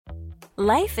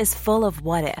Life is full of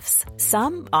what-ifs.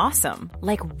 Some awesome,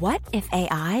 like what if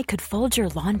AI could fold your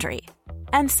laundry?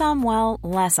 And some, well,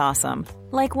 less awesome,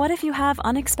 like what if you have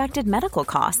unexpected medical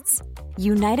costs?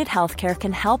 United Healthcare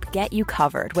can help get you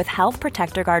covered with Health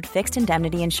Protector Guard fixed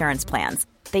indemnity insurance plans.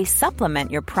 They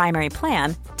supplement your primary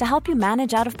plan to help you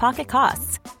manage out-of-pocket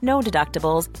costs. No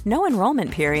deductibles, no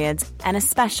enrollment periods, and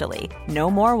especially no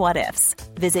more what-ifs.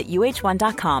 Visit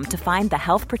uh1.com to find the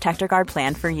Health Protector Guard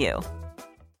plan for you.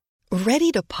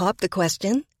 Ready to pop the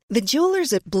question? The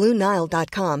jewelers at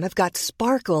BlueNile.com have got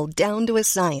sparkle down to a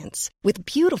science with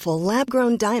beautiful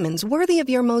lab-grown diamonds worthy of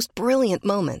your most brilliant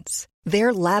moments.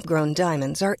 Their lab-grown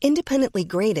diamonds are independently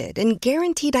graded and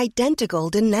guaranteed identical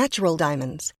to natural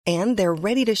diamonds, and they're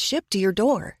ready to ship to your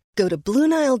door. Go to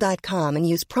BlueNile.com and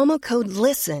use promo code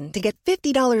LISTEN to get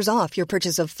 $50 off your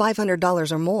purchase of $500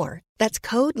 or more. That's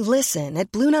code LISTEN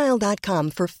at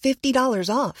BlueNile.com for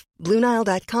 $50 off.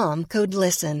 BlueNile.com, code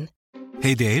LISTEN.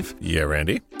 Hey, Dave. Yeah,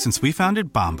 Randy. Since we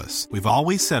founded Bombas, we've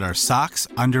always said our socks,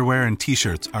 underwear, and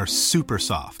T-shirts are super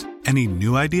soft. Any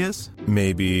new ideas?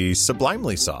 Maybe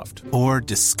sublimely soft. Or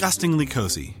disgustingly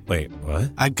cozy. Wait,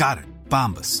 what? I got it.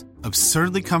 Bombas.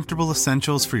 Absurdly comfortable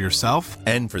essentials for yourself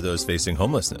and for those facing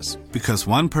homelessness. Because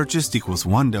one purchased equals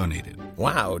one donated.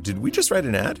 Wow, did we just write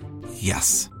an ad?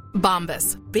 Yes.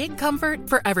 Bombas. Big comfort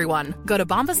for everyone. Go to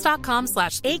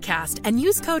bombas.com/ACAST and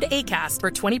use code ACAST for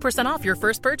 20% off your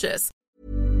first purchase.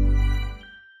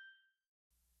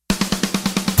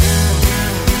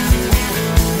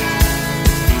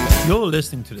 You're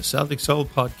listening to the Celtic Soul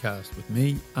podcast with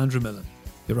me, Andrew Millen.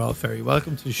 You're all very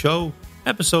welcome to the show.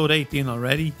 Episode 18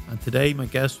 already, and today my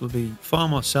guest will be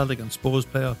former Celtic and Spurs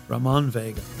player Ramon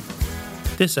Vega.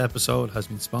 This episode has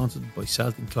been sponsored by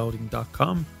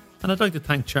CelticClothing.com, and I'd like to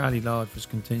thank Charlie Lord for his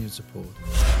continued support.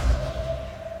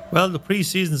 Well, the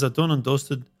pre-seasons are done and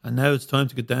dusted, and now it's time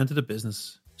to get down to the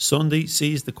business. Sunday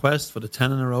sees the quest for the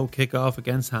 10-in-a-row kick-off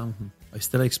against Hamilton. I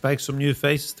still expect some new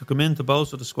faces to come in to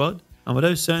bolster the squad, and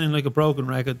without sounding like a broken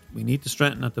record, we need to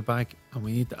strengthen at the back and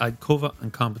we need to add cover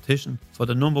and competition for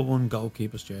the number one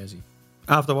goalkeeper's jersey.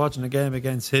 After watching the game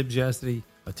against Hibs yesterday,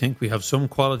 I think we have some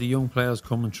quality young players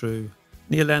coming through.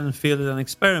 Neil Lennon fielded an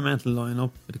experimental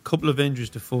lineup with a couple of injuries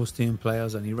to first team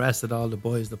players, and he rested all the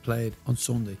boys that played on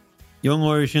Sunday. Young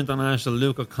Irish international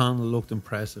Luke O'Connell looked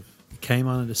impressive. He came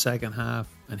on in the second half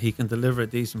and he can deliver a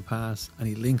decent pass, and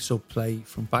he links up play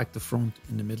from back to front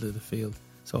in the middle of the field.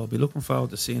 So I'll be looking forward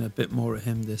to seeing a bit more of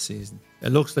him this season.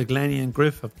 It looks like Lenny and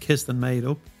Griff have kissed and made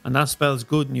up, and that spells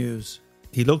good news.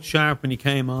 He looked sharp when he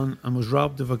came on and was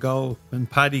robbed of a goal when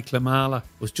Paddy Klimala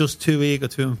was just too eager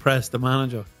to impress the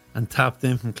manager and tapped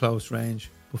in from close range.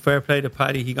 But fair play to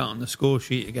Paddy, he got on the score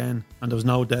sheet again, and there was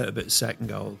no doubt about his second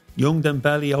goal. Young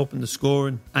Dembele opened the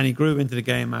scoring, and he grew into the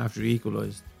game after he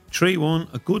equalised.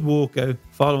 3-1, a good walkout,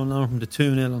 following on from the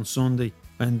 2-0 on Sunday,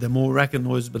 when the more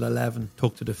recognisable 11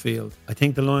 took to the field. I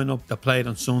think the lineup that played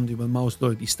on Sunday will most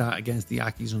likely start against the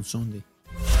Ackies on Sunday.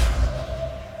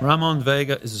 Ramon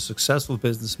Vega is a successful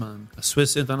businessman, a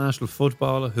Swiss international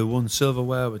footballer who won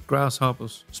silverware with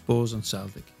Grasshoppers, Spurs and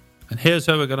Celtic. And here's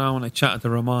how we got on when I chatted to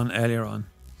Ramon earlier on.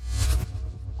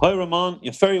 Hi Ramon,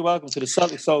 you're very welcome to the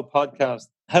Celtic Soul podcast.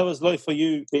 How is life for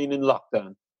you being in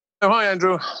lockdown? Oh, hi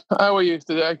Andrew, how are you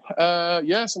today?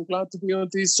 Yes, I'm glad to be on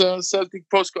these Celtic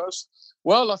podcasts.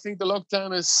 Well, I think the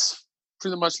lockdown is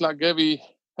pretty much like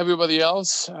everybody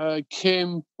else.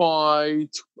 Came by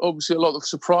obviously a lot of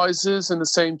surprises, and at the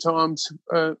same time,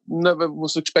 never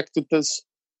was expected this.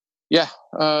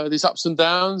 These ups and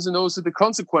downs, and also the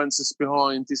consequences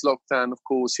behind this lockdown, of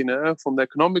course, from the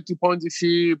economic point of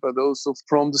view, but also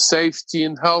from the safety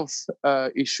and health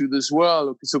issue as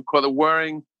well. So quite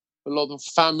worrying, a lot of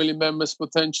family members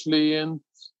potentially, and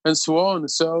so on.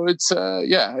 So it's a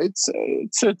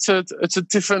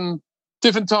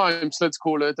different times, let's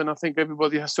call it, and I think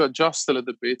everybody has to adjust a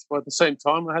little bit. But at the same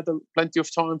time, I had plenty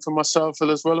of time for myself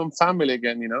as well and family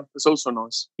again. It's also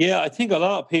nice. Yeah, I think a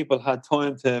lot of people had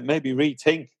time to maybe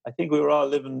rethink. I think we were all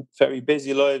living very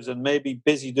busy lives and maybe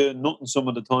busy doing nothing some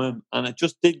of the time, and it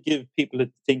just did give people to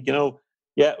think,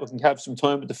 we can have some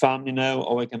time with the family now,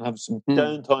 or we can have some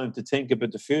downtime to think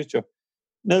about the future.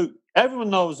 Now, everyone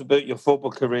knows about your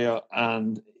football career,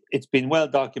 and it's been well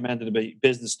documented about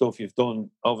business stuff you've done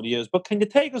over the years. But can you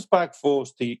take us back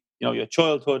first to your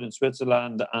childhood in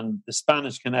Switzerland and the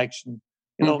Spanish connection?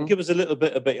 Give us a little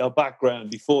bit about your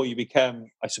background before you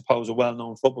became, I suppose, a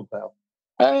well-known football player.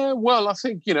 Well, I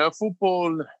think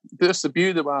football. There's the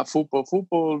beauty about football.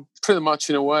 Football, pretty much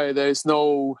in a way, there is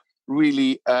no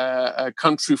really a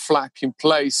country flag in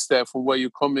place there from where you're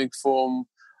coming from.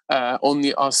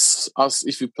 only us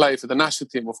if you play for the national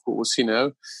team, of course,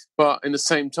 But in the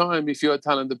same time, if you're a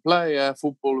talented player,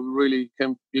 football really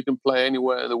you can play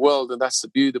anywhere in the world, and that's the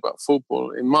beauty about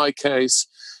football. In my case,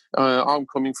 I'm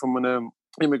coming from an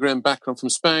immigrant background from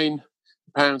Spain.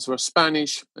 Parents were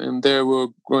Spanish, and they were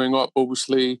growing up,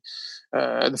 obviously,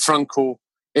 the Franco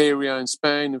area in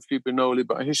Spain. If people know a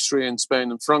little about history in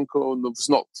Spain and Franco, and it was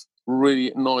not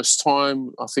really a nice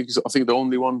time. I think the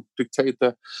only one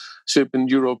dictatorship in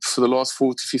Europe for the last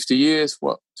 40, 50 years,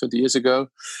 20 years ago.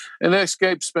 And they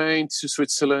escaped Spain to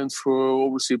Switzerland for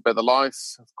obviously a better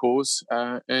life, of course,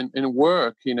 and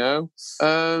work,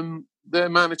 They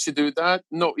managed to do that.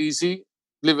 Not easy,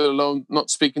 leave it alone not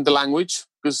speaking the language,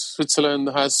 because Switzerland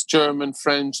has German,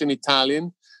 French and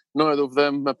Italian. Neither of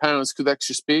them, my parents could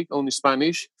actually speak, only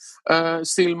Spanish.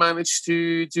 Still managed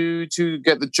to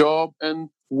get the job and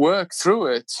work through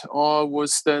it. I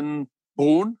was then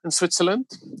born in Switzerland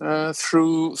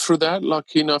through that,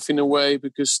 lucky enough in a way,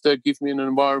 because they give me an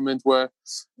environment where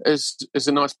it's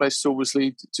a nice place to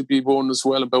obviously to be born as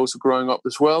well, but also growing up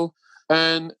as well.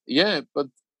 And but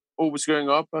always growing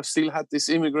up, I still had this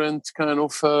immigrant kind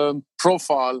of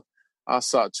profile as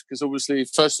such, because obviously,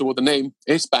 first of all, the name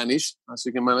is Spanish, as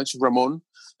you can manage, Ramon.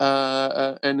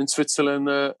 And in Switzerland,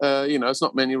 there's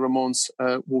not many Ramons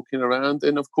walking around.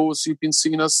 And of course, you've been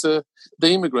seen as the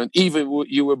immigrant, even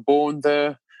you were born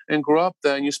there and grew up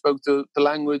there, and you spoke the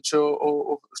language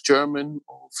or German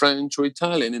or French or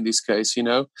Italian in this case,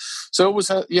 So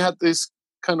always you had this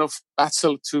kind of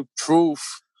battle to prove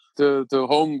the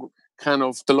home kind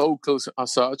of the locals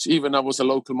as such. Even I was a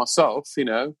local myself,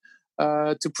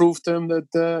 to prove them that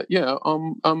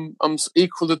I'm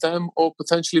equal to them or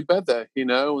potentially better,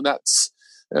 and that's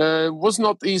was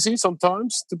not easy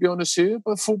sometimes, to be honest with you,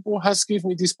 but football has given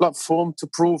me this platform to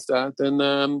prove that. And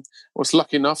I was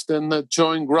lucky enough then to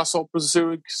join Grasshopper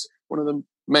Zurich, one of the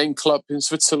main clubs in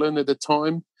Switzerland at the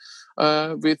time,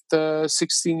 with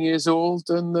 16 years old,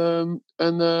 and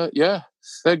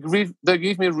they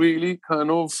give me really kind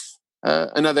of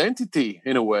an identity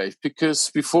in a way,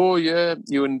 because before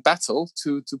you're in battle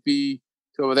to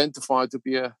identify to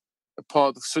be a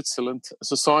part of Switzerland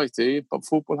society, but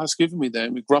football has given me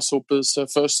that. With Grasshoppers,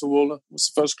 first of all,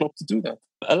 was the first club to do that.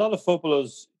 A lot of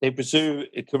footballers, they pursue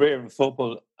a career in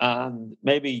football and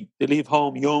maybe they leave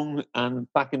home young,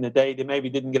 and back in the day they maybe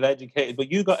didn't get educated,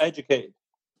 but you got educated.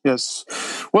 Yes.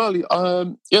 Well,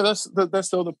 that's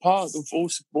the other part of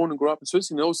also born and grew up in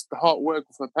Switzerland. Also the hard work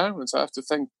of my parents. I have to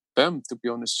thank them, to be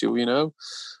honest with you,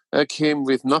 I came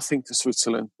with nothing to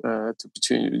Switzerland,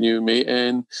 between you and me,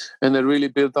 and I really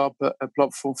built up a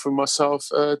platform for myself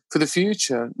for the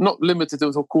future. Not limited to,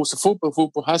 of course, the football.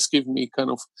 Football has given me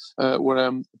kind of where I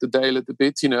am today a little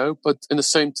bit, but in the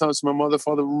same time, my mother,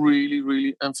 father really,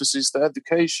 really emphasized the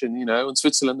education, and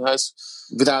Switzerland has,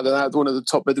 without a doubt, one of the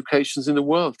top educations in the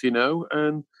world,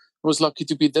 and I was lucky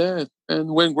to be there. And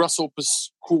when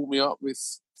Grasshoppers called me up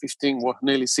with 15,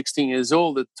 nearly 16 years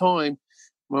old at the time,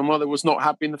 my mother was not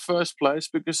happy in the first place,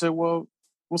 because said, well,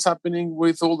 what's happening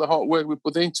with all the hard work we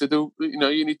put into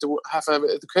you need to have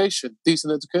education,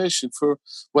 decent education for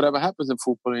whatever happens in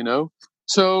football,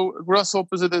 So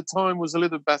Grasshoppers at the time was a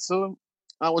little better.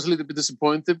 I was a little bit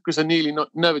disappointed because I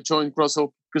never joined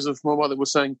Grasshopper because of my mother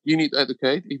was saying, you need to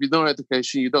educate. If you don't have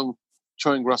education, you don't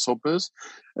join Grasshoppers.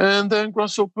 And then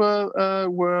Grasshopper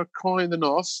were kind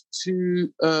enough to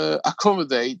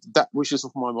accommodate that wishes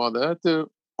of my mother.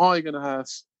 I'm going to have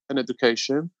an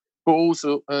education, but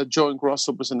also join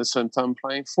Grasshoppers in the same time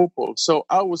playing football. So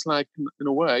I was like, in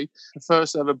a way, the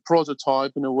first ever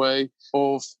prototype in a way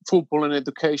of football and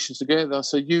education together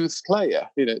as a youth player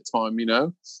at that time,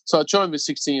 So I joined with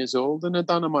 16 years old, and I'd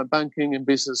done my banking and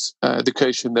business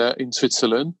education there in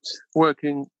Switzerland,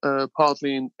 working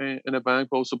partly in a bank,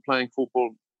 but also playing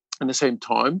football at the same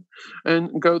time,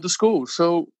 and go to school.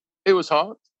 So it was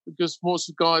hard, because most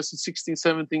of the guys at 16,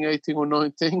 17, 18 or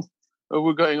 19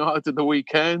 were going out at the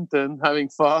weekend and having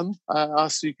fun,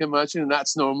 as you can imagine, and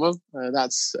that's normal.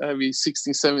 That's every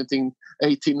 16, 17,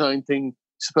 18, 19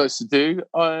 supposed to do.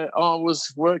 I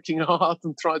was working hard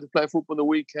and trying to play football on the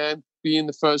weekend, be in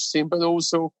the first team, but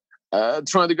also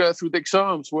trying to go through the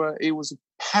exams, where it was a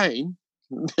pain.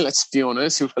 Let's be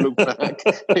honest, if I look back,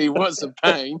 it was a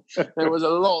pain. There was a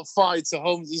lot of fights at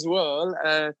home as well.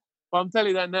 But I'm telling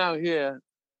you that now here,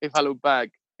 if I look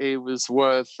back, it was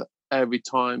worth every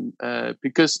time,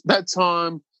 because that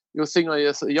time you're thinking,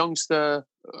 as a youngster,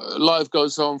 life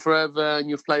goes on forever, and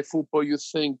you play football, you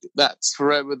think that's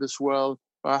forever as well.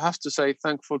 But I have to say,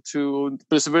 thankful to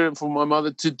perseverance for my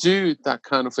mother to do that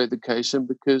kind of education,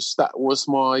 because that was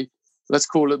my, let's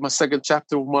call it my second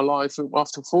chapter of my life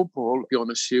after football, to be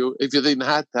honest with you. If you didn't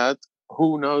have that,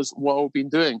 who knows what we've been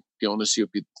doing, to be honest with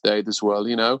you today as well,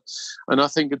 And I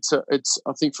think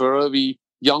I think for every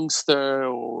youngster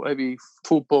or every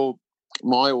football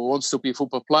or wants to be a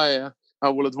football player, I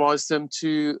will advise them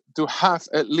to have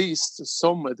at least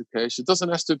some education. It doesn't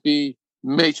have to be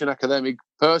major academic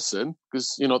person,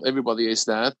 because not everybody is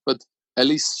that, but at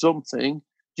least something.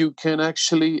 You can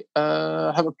actually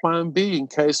have a plan B in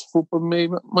case football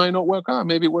might not work out.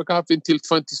 Maybe work out until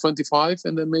 2025,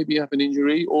 and then maybe you have an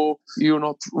injury, or you're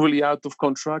not really out of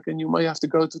contract, and you may have to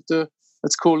go to the,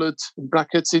 let's call it,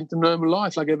 brackets, into normal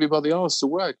life like everybody else to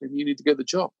work, and you need to get a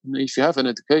job. And if you have an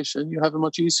education, you have a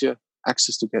much easier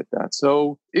access to get that.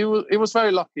 So it was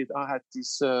very lucky that I had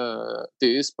this,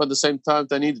 but at the same time,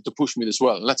 they needed to push me as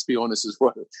well. Let's be honest as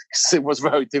well, because it was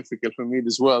very difficult for me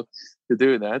as well to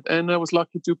do that. And I was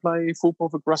lucky to play football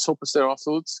for Grasshoppers there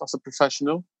afterwards as a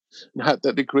professional and had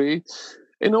that degree.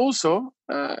 And also,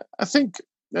 I think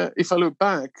if I look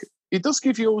back, it does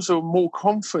give you also more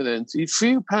confidence. If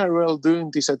you parallel doing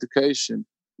this education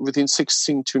within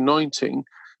 16 to 19,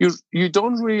 you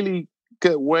don't really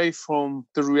get away from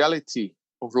the reality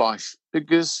of life,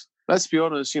 because let's be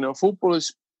honest, football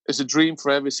is a dream for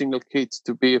every single kid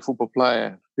to be a football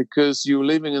player, because you're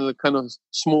living in a kind of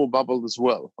small bubble as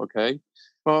well. Okay,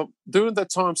 but during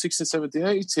that time, 16, 17,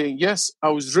 18, yes, I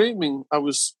was dreaming. I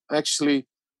was actually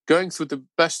going through the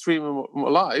best dream of my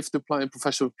life to play a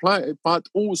professional player, but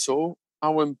also I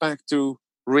went back to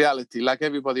reality, like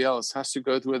everybody else, has to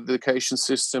go to an education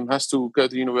system, has to go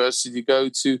to university, go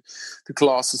to the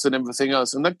classes and everything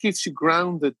else, and that keeps you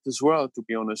grounded as well, to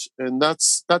be honest. And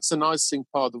that's a nice thing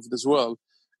part of it as well,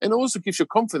 and also gives you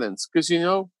confidence, because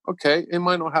okay, it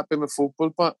might not happen with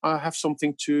football, but I have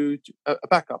something to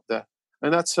back up there.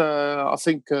 And that's, I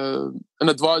think, an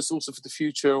advice also for the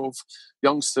future of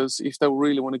youngsters if they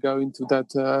really want to go into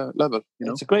that level.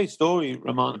 It's a great story,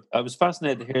 Ramon. I was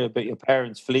fascinated to hear about your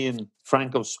parents fleeing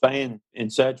Franco Spain in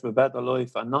search of a better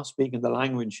life and not speaking the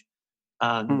language,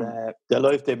 and the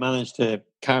life they managed to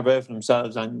carve out for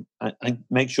themselves and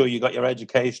make sure you got your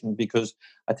education. Because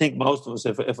I think most of us,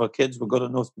 if our kids were good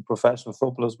enough to be professional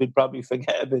footballers, we'd probably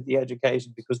forget about the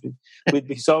education because we'd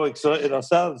be so excited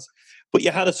ourselves. But you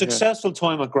had a successful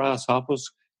time at Grasshoppers.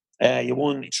 You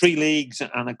won 3 leagues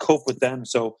and a cup with them.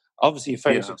 So obviously a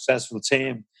very successful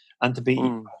team. And to be,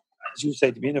 as you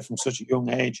say, to be in it from such a young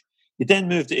age. You then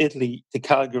moved to Italy, to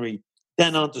Calgary,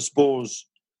 then on to Spurs.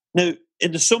 Now,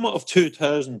 in the summer of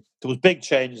 2000, there was big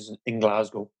changes in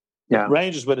Glasgow. Yeah.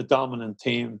 Rangers were the dominant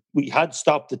team. We had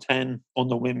stopped the 10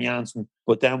 under Wim Jansen,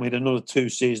 but then we had another 2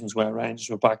 seasons where Rangers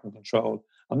were back in control.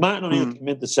 And Martin O'Neill came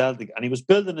into Celtic, and he was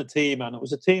building a team, and it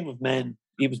was a team of men.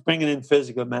 He was bringing in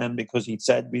physical men because he'd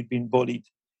said we'd been bullied.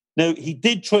 Now, he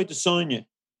did try to sign you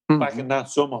back in that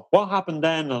summer. What happened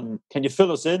then, and can you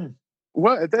fill us in?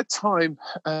 Well, at that time,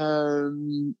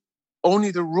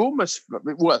 only the rumours,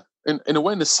 in a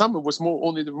way in the summer was more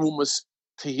only the rumours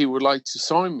that he would like to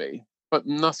sign me, but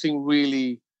nothing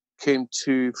really came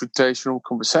to fruition or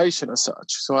conversation as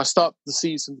such. So I started the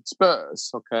season with Spurs,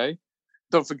 okay?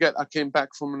 Don't forget, I came back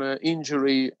from an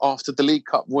injury after the League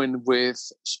Cup win with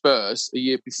Spurs a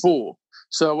year before.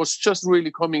 So I was just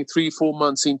really coming 3-4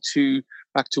 months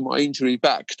back to my injury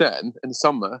back then in the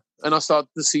summer, and I started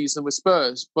the season with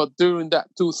Spurs. But during that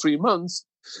 2-3 months,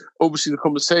 obviously the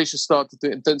conversation started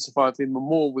to intensify even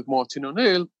more with Martin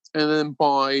O'Neill. And then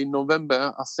by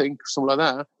November, I think, something like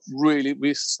that, really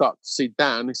we start to sit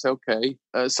down and say, okay,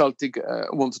 Celtic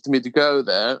wanted me to go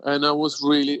there. And I was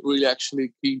really, really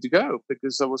actually keen to go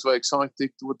because I was very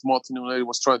excited what Martin O'Neill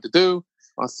was trying to do.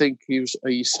 I think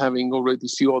he's having already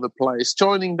a few other players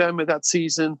joining them at that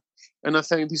season. And I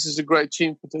think this is a great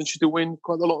team potentially to win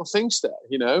quite a lot of things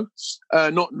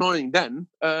there, not knowing then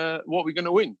what we're going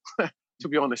to win. To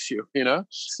be honest with you,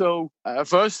 So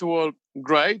first of all,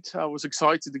 great. I was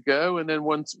excited to go. And then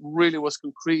once really was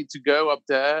concrete to go up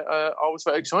there, I was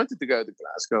very excited to go to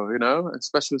Glasgow,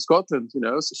 especially Scotland,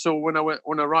 So when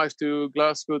I arrived to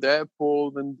Glasgow, the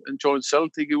airport and joined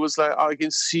Celtic, it was like I can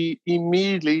see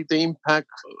immediately the impact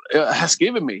it has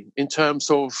given me in terms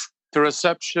of the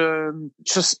reception,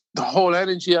 just the whole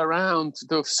energy around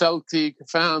the Celtic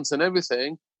fans and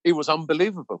everything. It was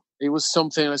unbelievable. It was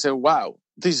something I said, wow,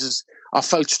 I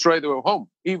felt straight away home.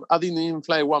 I didn't even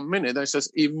play 1 minute. I was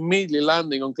just immediately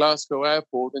landing on Glasgow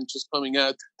Airport and just coming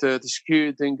out to the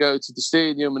security and go to the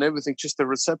stadium and everything. Just the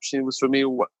reception was for me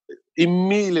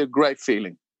immediately a great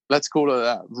feeling. Let's call it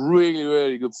that. Really,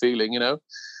 really good feeling,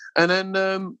 And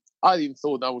then I didn't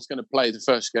thought I was going to play the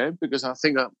first game because I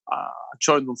think I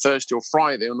joined on Thursday or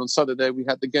Friday, and on Saturday we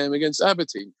had the game against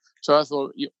Aberdeen. So I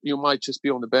thought you might just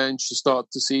be on the bench to start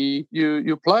to see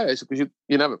your players because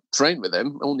you never trained with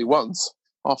them, only once.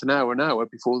 half an hour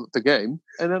before the game.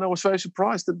 And then I was very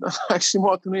surprised that actually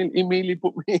Martin immediately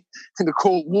put me in the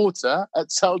cold water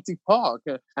at Celtic Park.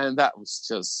 And that was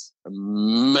just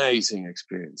amazing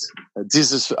experience.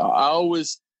 I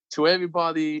always, to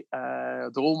everybody,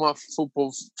 to all my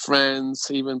football friends,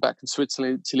 even back in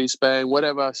Switzerland, Italy, Spain,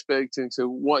 whatever I speak to, so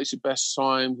what is your best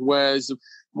time? Where is the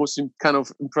most kind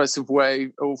of impressive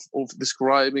way of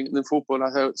describing the football?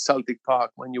 I thought Celtic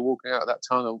Park, when you're walking out of that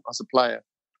tunnel as a player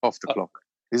off the clock.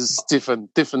 It's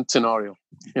different scenario,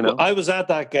 you know. Well, I was at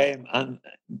that game, and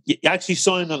you actually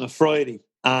signed on a Friday,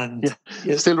 and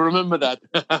you still remember that.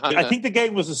 I think the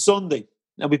game was a Sunday.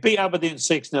 And we beat Aberdeen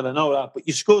 6-0, I know that. But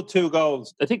you scored 2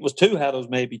 goals. I think it was 2 headers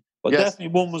maybe. But definitely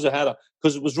one was a header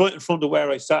because it was right in front of where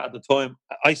I sat at the time.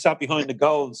 I sat behind the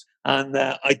goals. And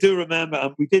I do remember,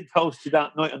 and we did toast you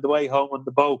that night on the way home on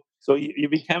the boat. So you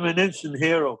became an instant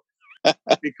hero.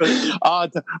 Because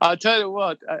I'll tell you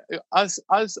what, as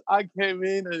I came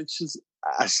in, and it's just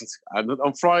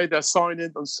on Friday, I signed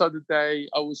it. On Saturday,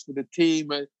 I was with the team.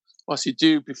 What you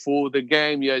do before the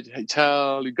game, you had a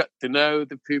hotel, you got to know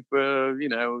the people, you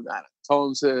know, Alan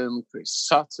Thompson, Chris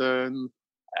Sutton,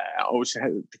 obviously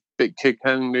had a big kick,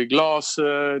 Henrik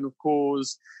Larsson, of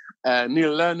course,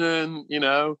 Neil Lennon, you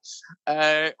know,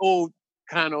 all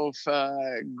kind of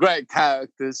great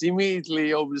characters.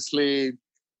 Immediately, obviously,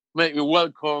 make me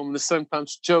welcome,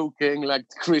 sometimes joking, like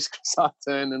Chris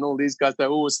Sutton and all these guys. They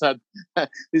always had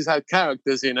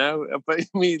characters, you know, but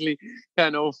immediately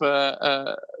kind of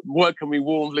welcome me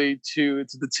warmly to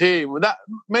the team. And that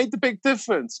made the big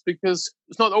difference, because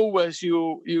it's not always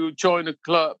you join a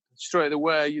club straight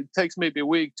away. It takes maybe a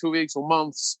week, 2 weeks or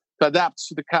months to adapt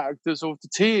to the characters of the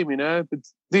team, you know. But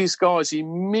these guys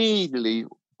immediately,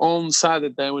 on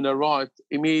Saturday when I arrived,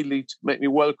 immediately to make me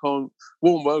warm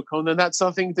welcome. And that's,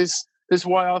 I think, this is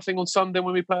why I think on Sunday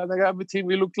when we play the other team,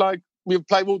 we look like we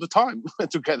play all the time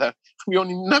together. We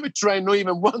only never trained, not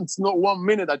even once, not 1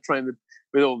 minute I trained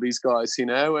with all these guys, you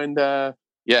know. And the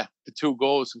 2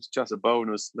 goals was just a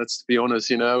bonus, let's be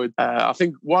honest, you know. I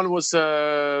think one was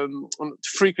on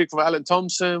free kick for Alan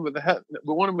Thompson with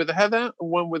one with the header,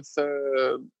 and one with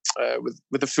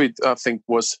the feet. I think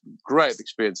was great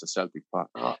experience at Celtic Park.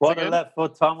 What a left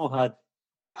foot Tomo had.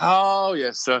 Oh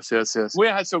yes. We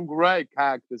had some great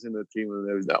characters in the team.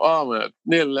 Oh man,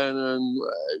 Neil Lennon,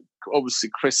 obviously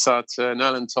Chris Sutton,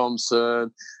 Alan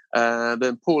Thompson.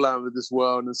 Then Paul Lambert as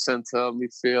well in the centre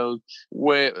midfield.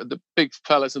 Where the big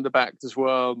fellas in the back as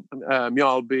well,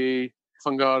 Mjallby,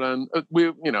 Van Garderen.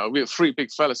 We were 3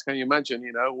 big fellas. Can you imagine?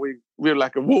 You know, we were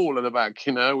like a wall at the back.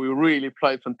 You know, we really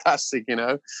played fantastic. You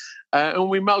know, and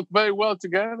we melted very well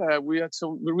together. We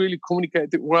really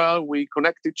communicated well. We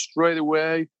connected straight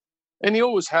away. And it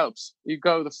always helps. You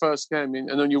go the first game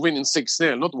and then you're winning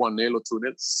 6-0, not 1-0 or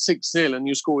 2-0, 6-0, and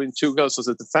you're scoring 2 goals as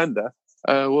a defender.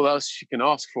 What else you can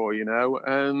ask for, you know?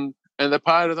 And the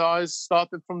paradise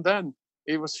started from then.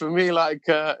 It was for me like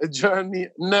a journey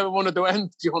never wanted to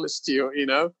end, to be honest to you, you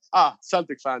know?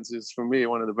 Celtic fans is for me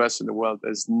one of the best in the world.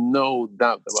 There's no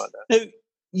doubt about that. Now,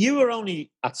 you were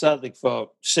only at Celtic for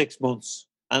 6 months,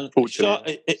 and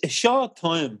a short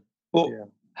time, but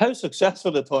how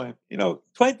successful a time. You know,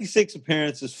 26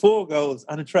 appearances, 4 goals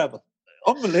and a treble.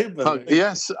 Unbelievable.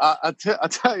 Yes, I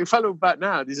tell you, if I look back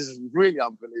now, this is really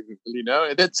unbelievable, you know.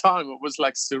 At that time, it was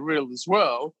like surreal as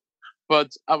well.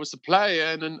 But I was a player,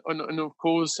 and of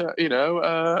course,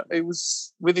 it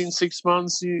was within 6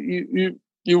 months, you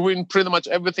win pretty much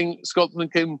everything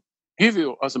Scotland can give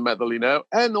you as a medal, you know.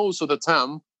 And also the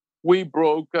time, we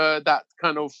broke that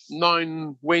kind of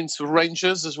 9 wins for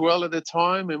Rangers as well at the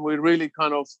time. And we really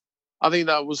kind of, I think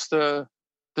that was the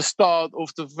start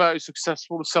of the very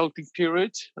successful Celtic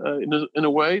period in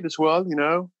a way as well, you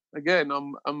know. Again,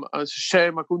 it's a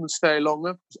shame I couldn't stay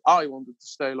longer. I wanted to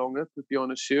stay longer, to be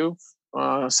honest with you.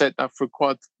 I said that for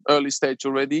quite early stage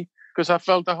already, because I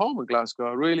felt at home in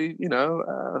Glasgow. Really, you know,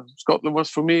 Scotland was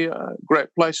for me a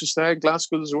great place to stay,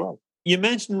 Glasgow as well. You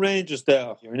mentioned Rangers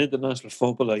there. You're an international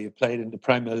footballer. You played in the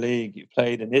Premier League. You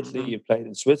played in Italy. You played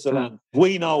in Switzerland.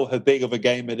 We know how big of a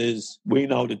game it is. We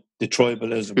know the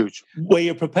tribalism. Huge. Were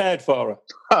you prepared for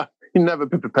it? You never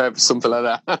be prepared for something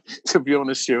like that, to be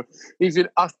honest with you.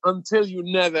 Until you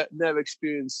never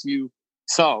experience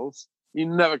yourself, you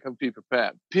never can be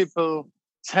prepared. People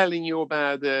telling you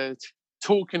about it,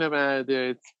 talking about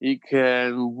it, you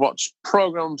can watch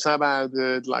programs about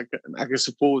it, like a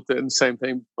supporter and the same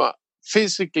thing. But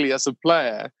physically, as a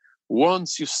player,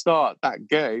 once you start that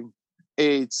game,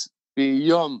 it's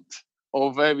beyond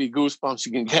of every goosebumps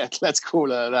you can get. Let's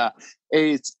call it that.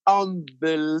 It's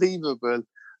unbelievable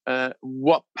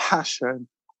what passion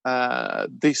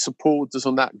the supporters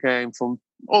on that game, from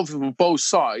on both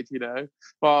sides,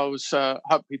 But I was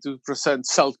happy to present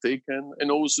Celtic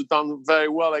and also done very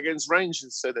well against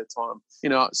Rangers at that time.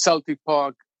 Celtic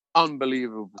Park,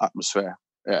 unbelievable atmosphere.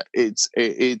 Yeah,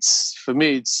 it's for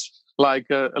me, it's like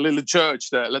a little church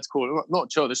there, let's call it. Not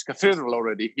church, it's cathedral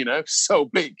already, so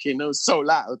big, so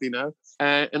loud,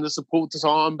 and the supporters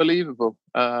are unbelievable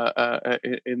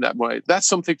in that way. That's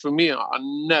something for me I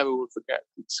never will forget.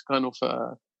 It's kind of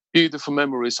beautiful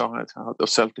memories I had out of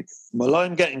Celtic. Well,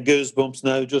 I'm getting goosebumps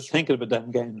now just thinking about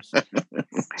them games. It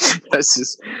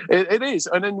is.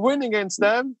 And then winning against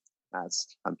them,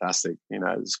 that's fantastic.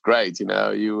 It's great.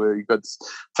 You got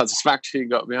satisfaction. You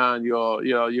got behind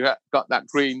you got that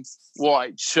green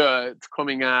white shirt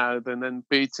coming out, and then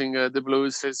beating the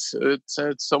Blues. It's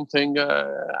something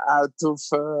out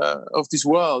of this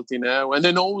world. And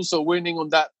then also winning on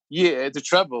that year the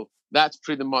treble. That's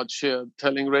pretty much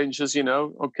telling Rangers,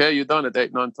 okay, you've done it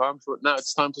 8-9 times, but now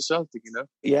it's time for Celtic,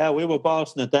 Yeah, we were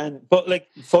bossing it then. But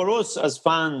for us as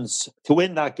fans, to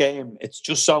win that game, it's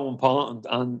just so important.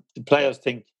 And the players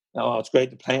think, it's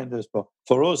great to play in this. But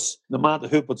for us, no matter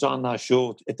who puts on that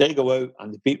shirt, if they go out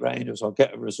and they beat Rangers or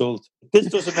get a result, this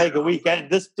doesn't make a weekend.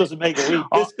 This doesn't make a week.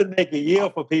 This can make a year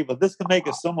for people. This can make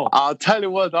a summer. I'll tell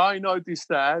you what, I noticed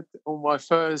that on my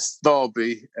first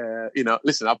derby.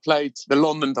 Listen, I played the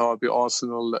London derby,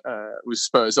 Arsenal, with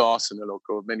Spurs Arsenal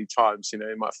many times, in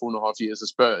my 4.5 years of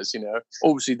Spurs,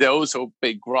 Obviously, they're also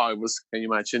big rivals, can you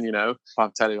imagine,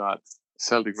 I'll tell you what,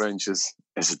 Celtic Rangers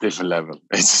is a different level.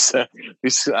 It's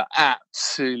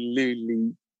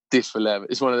absolutely different level.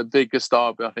 It's one of the biggest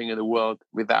derby, I think, in the world,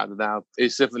 without a doubt.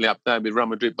 It's definitely up there with Real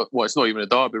Madrid, but it's not even a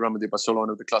derby, Real Madrid,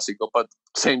 Barcelona, the Clásico, but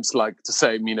seems like the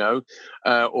same,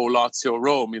 or Lazio,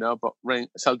 Rome, but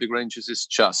Celtic Rangers is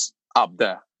just up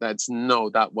there. That's no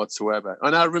doubt whatsoever.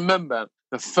 And I remember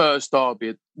the first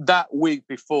derby that week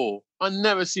before. I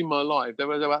never seen in my life. There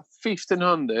was about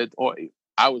 1,500, or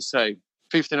I would say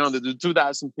 1,500 to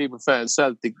 2,000 people fans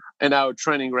Celtic in our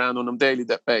training ground on a daily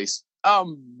basis.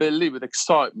 Unbelievable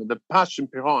excitement, the passion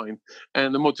behind,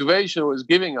 and the motivation it was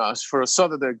giving us for a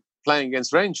Saturday playing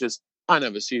against Rangers. I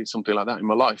never seen something like that in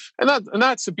my life, and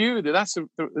that's a beauty. That's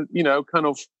kind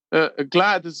of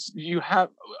glad that you have.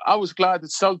 I was glad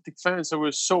that Celtic fans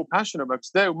were so passionate about it.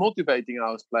 They're motivating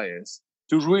our players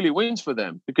to really win for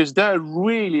them because they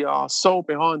really are so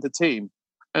behind the team.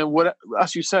 And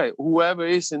as you say, whoever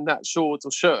is in that short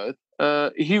or shirt,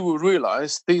 he will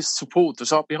realise these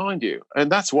supporters are behind you.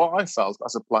 And that's what I felt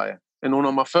as a player. And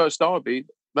on my first derby,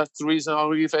 that's the reason I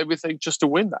leave everything just to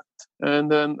win that.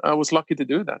 And then I was lucky to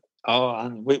do that. Oh,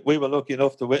 and we were lucky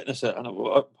enough to witness it. And it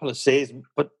was a season.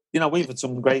 But, we've had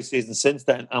some great seasons since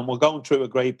then. And we're going through a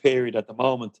great period at the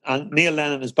moment. And Neil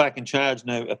Lennon is back in charge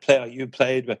now, a player you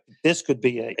played with. This could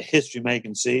be a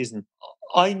history-making season.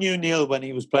 I knew Neil when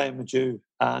he was playing with you,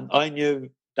 and I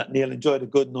knew that Neil enjoyed a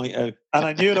good night out. And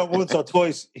I knew that once or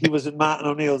twice he was in Martin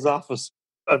O'Neill's office.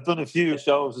 I've done a few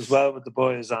shows as well with the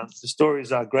boys, and the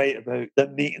stories are great about the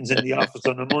meetings in the office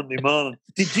on a Monday morning.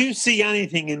 Did you see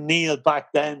anything in Neil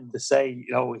back then to say,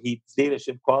 he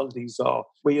leadership qualities, or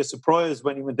were you surprised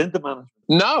when he went into management?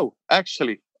 No,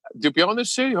 actually. To be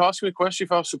honest, you asked me a question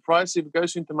if I was surprised if he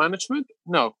goes into management.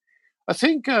 No. I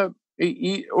think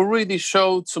he already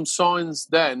showed some signs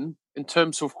then in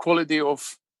terms of quality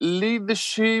of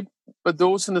leadership, but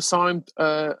also in the same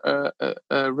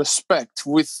respect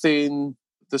within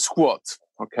the squad,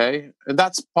 okay? And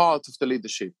that's part of the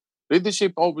leadership.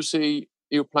 Leadership, obviously,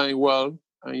 you're playing well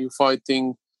and you're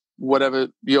fighting whatever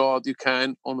yard you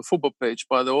can on the football pitch,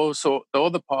 but also the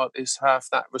other part is have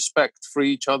that respect for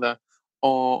each other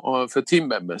or for team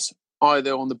members,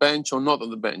 either on the bench or not on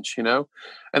the bench, and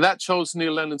that shows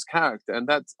Neil Lennon's character, and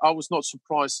that I was not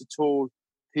surprised at all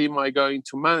he might go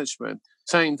into management.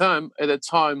 Same time, at the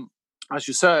time, as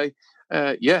you say,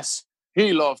 yes,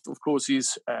 he loved, of course,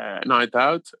 his night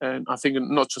out, and I think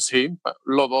not just him, but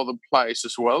a lot of other players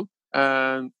as well.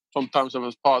 And sometimes I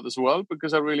was part as well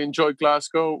because I really enjoyed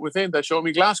Glasgow with him. They showed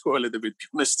me Glasgow a little bit, to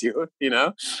be honest,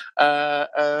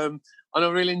 and I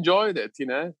really enjoyed it,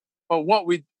 But what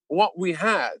we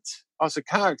had as a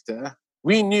character,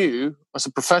 we knew as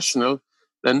a professional,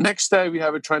 the next day we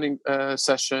have a training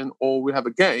session or we have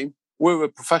a game, we were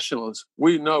professionals.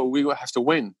 We know we will have to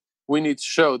win. We need to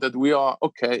show that we are,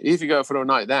 okay, if you go for a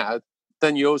night out,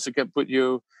 then you also can put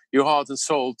your heart and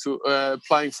soul to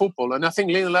playing football. And I think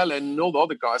Neil Lennon and all the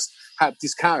other guys had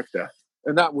this character.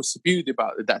 And that was the beauty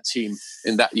about that team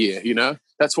in that year,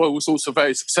 That's why it was also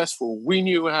very successful. We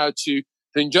knew how to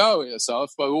enjoy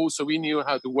ourselves, but also we knew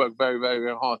how to work very, very,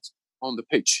 very hard on the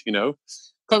pitch,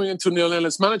 coming into Neil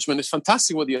Lennon's management, it's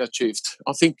fantastic what he achieved.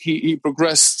 I think he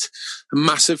progressed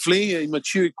massively. He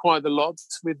matured quite a lot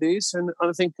with this. And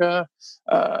I think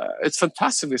it's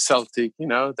fantastic with Celtic, you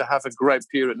know, they have a great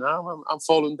period now. I'm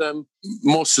following them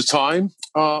most of the time.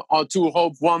 I do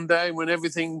hope one day when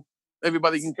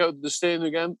everybody can go to the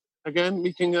stadium again,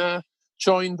 we can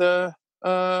join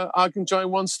I can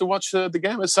join once to watch the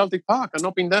game at Celtic Park. I've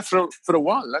not been there for a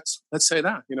while. Let's say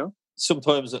that, you know.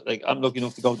 Sometimes, like, I'm lucky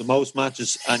enough to go to most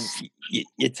matches, and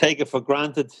you take it for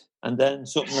granted, and then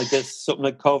something like this, something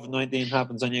like COVID-19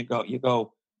 happens, and you go, you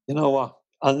know what?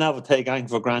 I'll never take anything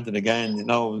for granted again. You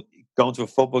know, going to a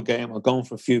football game or going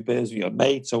for a few beers with your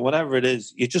mates or whatever it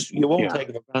is, you won't take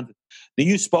it for granted. Now,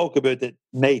 you spoke about the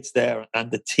mates there and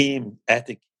the team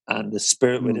ethic and the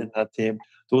spirit within that team.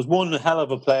 There was one hell of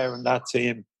a player in that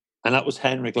team, and that was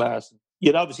Henrik Larsson.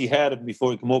 You'd obviously heard of him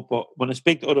before he came up, but when I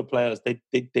speak to other players, they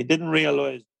didn't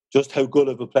realise just how good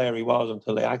of a player he was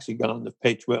until they actually got on the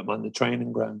pitch with him on the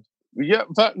training ground. Yeah,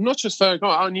 but not just very good.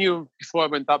 I knew before I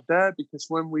went up there, because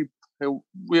when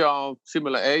we are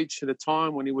similar age at the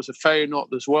time, when he was a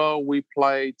Feyenoord as well, we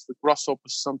played the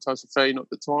Grasshoppers sometimes a Feyenoord at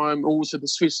the time. Also the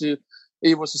Swiss,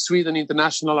 he was a Sweden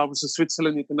international, I was a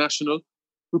Switzerland international.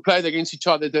 We played against each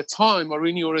other at that time. I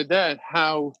really knew already there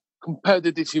how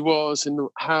competitive he was and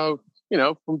how, you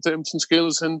know, from terms and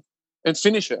skills and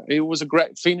finisher. He was a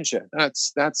great finisher.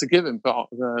 That's a given for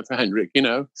Henrik, you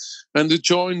know. And to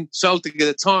join Celtic at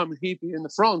the time, he'd be in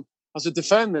the front as a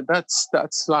defender. That's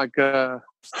like a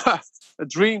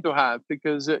dream to have,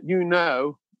 because you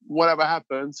know, whatever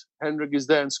happens, Henrik is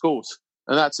there and scores.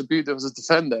 And that's a beauty as a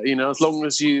defender, you know. As long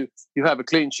as you have a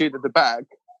clean sheet at the back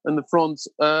and the front,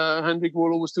 Henrik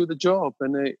will always do the job.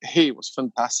 And he was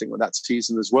fantastic with that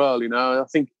season as well, you know. I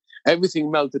think everything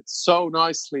melted so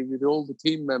nicely with all the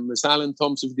team members. Alan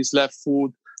Thompson with his left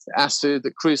foot, Acid,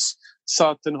 Chris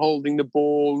Sutton holding the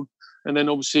ball, and then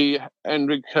obviously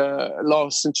Henrik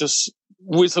Larsson just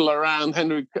whistle around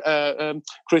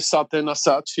Chris Sutton as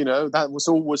such. You know, that was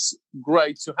always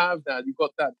great to have that. You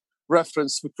got that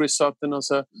reference with Chris Sutton as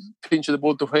a pinch of the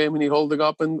ball to him and he holding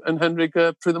up, and Henrik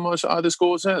pretty much either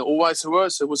scores or vice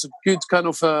versa. It was a good kind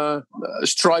of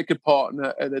striker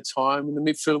partner at the time. In the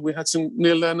midfield, we had some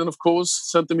Neil Lennon, of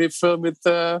course, centre midfield with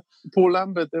Paul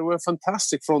Lambert. They were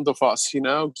fantastic front of us, you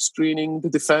know, screening the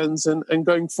defence and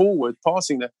going forward,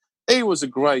 passing there. It was a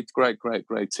great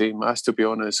team, I have to be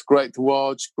honest. Great to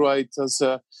watch, I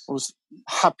was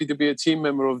happy to be a team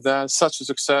member of that. Such a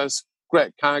success.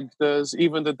 Great characters,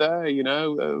 even today, you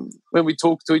know, when we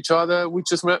talk to each other, we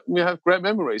have great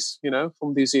memories, you know,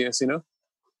 from these years, you know.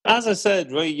 As I said,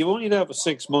 right, you were only there for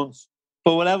 6 months.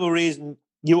 For whatever reason,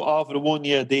 you offered a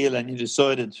 1-year deal and you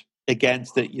decided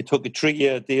against it. You took a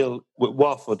 3-year deal with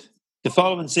Watford. The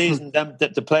following season,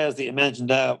 the players that you mentioned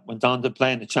there went on to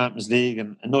play in the Champions League,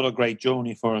 and another great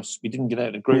journey for us. We didn't get out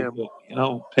of the group, but, you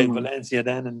know, played Valencia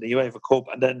then in the UEFA Cup,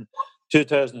 and then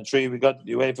 2003 we got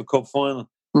the UEFA Cup final.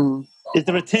 Is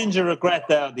there a tinge of regret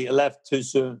there that you left too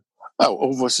soon? Oh,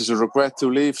 always is a regret to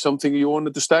leave something you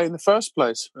wanted to stay in the first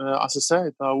place. As I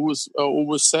said, I always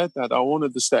said that I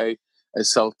wanted to stay at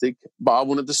Celtic, but I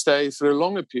wanted to stay for a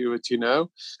longer period, you know.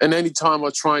 And any time I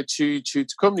tried to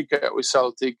communicate with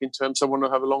Celtic in terms I want to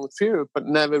have a longer period, but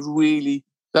never really.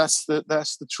 That's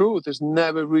the truth. There's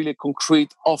never really a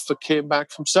concrete offer came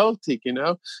back from Celtic, you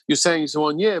know. You're saying it's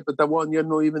 1 year, but that 1 year,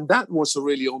 not even that was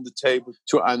really on the table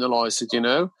to analyse it, you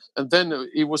know. And then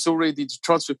it was already, the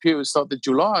transfer period started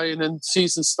July, and then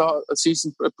season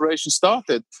preparation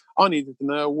started. I needed to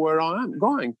know where I am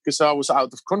going, because I was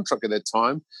out of contract at that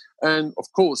time. And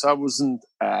of course, I wasn't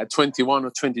 21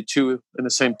 or 22 at the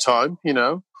same time, you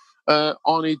know.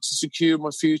 I need to secure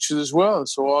my future as well.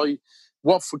 So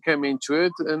Watford came into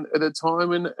it and at the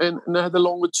time and I had a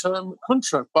longer term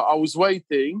contract, but I was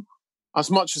waiting as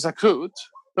much as I could,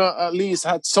 but at least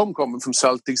I had some comment from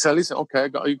Celtic. So listen, okay,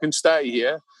 you can stay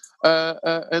here,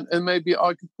 and maybe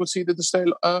I could consider to stay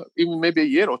even maybe a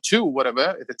year or two, whatever.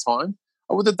 At the time,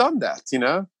 I would have done that, you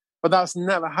know. But that's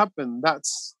never happened.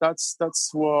 That's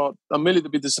what I'm a little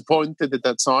bit disappointed at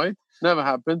that side. Never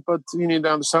happened, but you need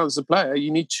to understand as a player,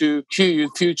 you need to cure your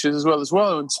futures as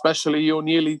well, and especially you're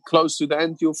nearly close to the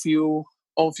end of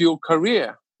your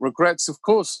career. Regrets, of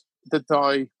course, that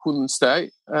I couldn't stay,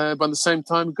 but at the same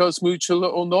time, it goes mutual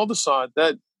on the other side.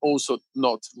 That also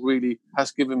not really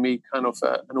has given me kind of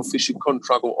an official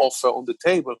contract or offer on the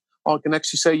table. I can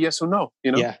actually say yes or no,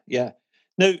 you know? Yeah.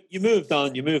 Now, you moved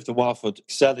on, you moved to Watford,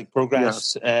 Celtic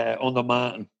progressed under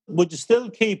Martin. Would you still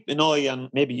keep an eye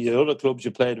on maybe the other clubs you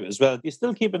played with as well? Do you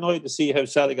still keep an eye to see how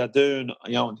Celtic are doing,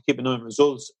 and to keep an eye on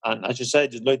results? And as you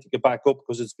said, you'd like to get back up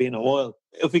because it's been a while.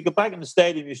 If we get back in the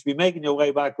stadium, you should be making your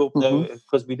way back up now,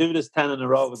 because we do this 10 in a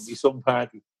row, it'd be some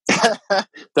party.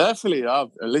 Definitely.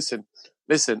 Listen,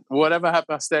 whatever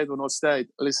happened, I stayed or not stayed.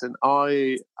 Listen,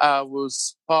 I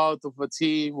was part of a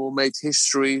team who made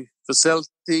history for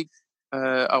Celtic.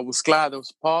 I was glad I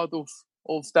was part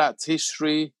of that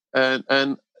history.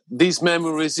 And these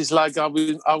memories is like I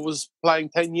was playing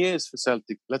 10 years for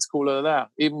Celtic. Let's call it that.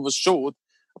 Even was short,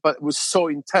 but it was so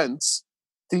intense.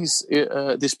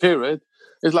 This period,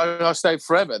 it's like I stayed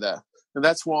forever there. And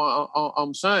that's why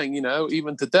I'm saying,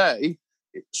 even today,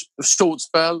 short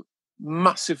spell,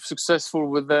 massive successful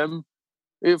with them.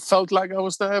 It felt like I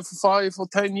was there for 5 or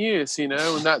 10 years, and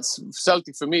that's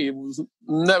Celtic for me. It will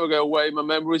never go away. My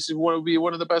memories want to be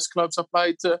one of the best clubs I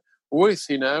played with,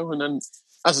 and then,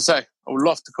 as I say, I would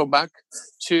love to come back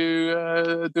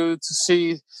to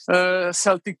see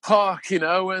Celtic Park,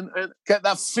 and get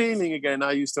that feeling again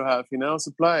I used to have, as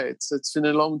a player. It's been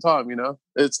a long time,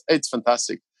 It's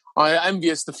fantastic. I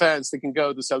envious the fans that can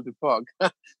go to Celtic Park,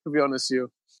 to be honest with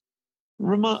you.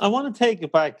 Ramon, I want to take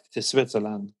it back to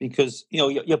Switzerland because,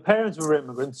 your parents were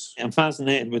immigrants. I'm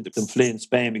fascinated with them fleeing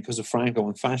Spain because of Franco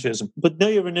and fascism. But now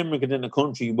you're an immigrant in a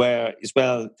country where, as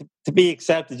well, to be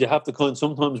accepted, you have to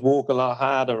sometimes work a lot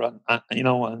harder and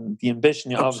the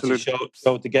ambition you obviously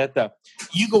show to get there.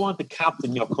 You go on to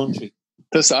captain your country.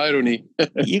 That's irony.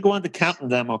 You go on to captain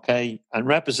them, okay, and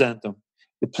represent them.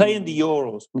 You play in the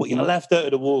Euros, but you're left out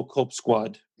of the World Cup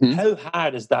squad. How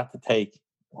hard is that to take?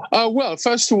 Well,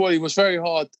 first of all, it was very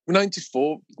hard.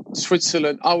 94,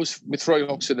 Switzerland. I was with Roy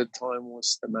Hodgson at the time,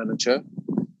 was the manager.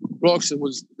 Roy Hodgson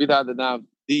was, without a doubt,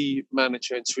 the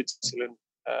manager in Switzerland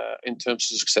in terms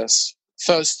of success.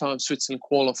 First time Switzerland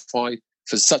qualified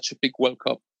for such a big World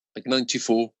Cup, like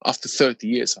 94, after 30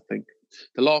 years, I think.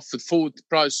 The last for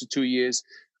prior to 2 years,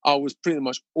 I was pretty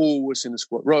much always in the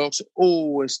squad. Roy Hodgson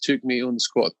always took me on the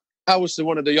squad. I was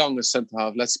one of the youngest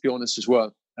centre-half, let's be honest as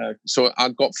well. So I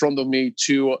got front of me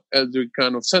 2 elder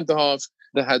kind of centre-halves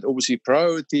that had obviously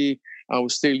priority. I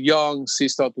was still young, still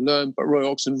started to learn, but Roy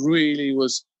Hodgson really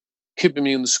was keeping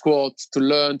me in the squad to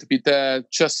learn, to be there,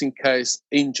 just in case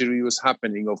injury was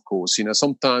happening, of course.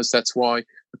 Sometimes that's why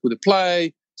I couldn't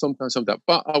play, sometimes of that.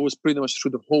 But I was pretty much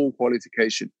through the whole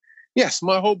qualification. Yes,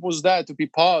 my hope was there to be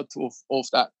part of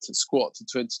that squad to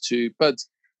 22, but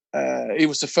it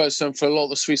was the first time for a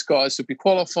lot of Swiss guys to be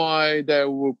qualified. They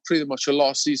were pretty much the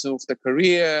last season of their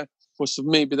career. It was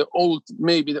maybe the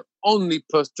only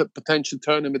potential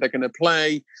tournament they're going to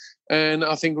play. And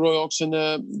I think Roy Hodgson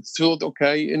thought,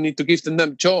 okay, you need to give them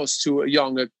a chance to a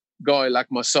younger guy like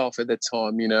myself at that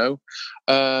time,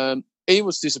 He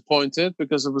was disappointed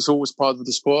because I was always part of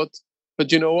the squad. But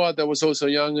you know what? I was also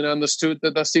young and understood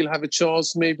that I still have a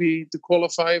chance maybe to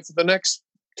qualify for the next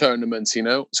tournaments,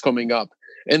 it's coming up.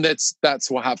 And that's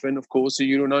what happened, of course. The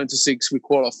Euro 96, we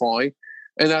qualify.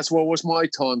 And that's what was my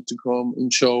time to come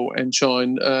and show and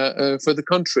shine for the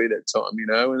country at that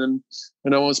time,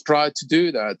 And I was proud to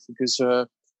do that because I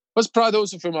was proud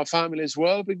also for my family as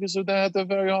well because they had a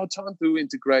very hard time to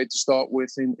integrate to start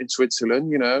with in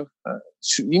Switzerland,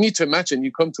 You need to imagine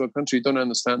you come to a country you don't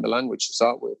understand the language to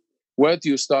start with. Where do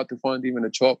you start to find even a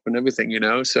job and everything,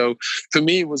 So for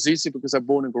me, it was easy because I was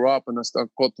born and grew up and I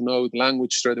got to know the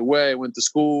language straight away. I went to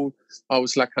school. I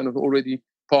was like kind of already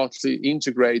partly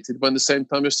integrated. But at the same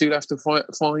time, you still have to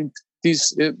find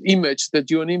this image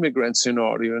that you're an immigrant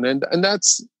scenario. And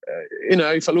that's,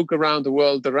 if I look around the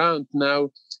world around now,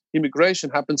 immigration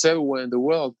happens everywhere in the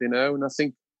world, And I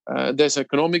think there's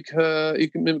economic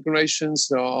immigrations,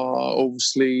 there are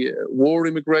obviously war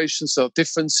immigrations, there are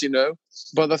different,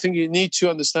 But I think you need to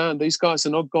understand these guys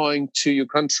are not going to your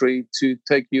country to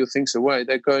take your things away.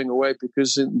 They're going away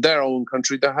because in their own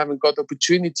country they haven't got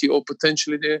opportunity or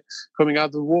potentially they're coming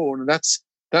out of the war. And that's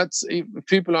if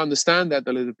people understand that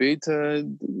a little bit,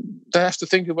 they have to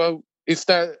think about if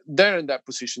they're in that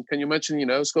position. Can you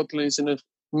imagine, Scotland is in a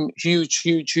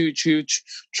huge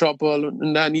trouble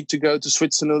and they need to go to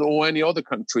Switzerland or any other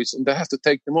countries and they have to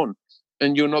take them on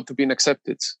and you're not being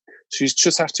accepted. So you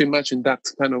just have to imagine that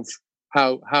kind of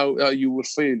how you will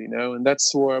feel, and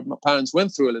that's where my parents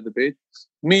went through a little bit,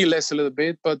 me less a little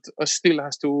bit, but I still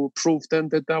have to prove them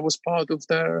that I was part of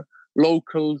their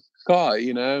local guy,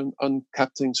 and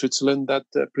captain Switzerland that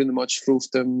pretty much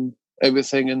proved them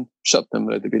everything and shut them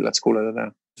a little bit, let's call it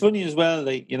that. Funny as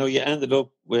well, you ended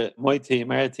up with my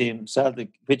team, our team,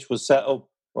 Celtic, which was set up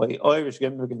by Irish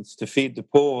immigrants to feed the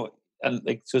poor. and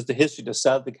like, so it's the history that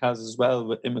Celtic has as well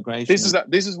with immigration.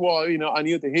 This is why, you know, I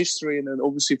knew the history, and then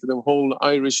obviously for the whole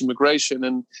Irish immigration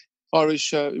and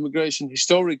Irish immigration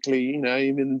historically, you know,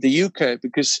 even in the UK,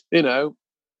 because, you know,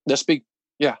 they speak,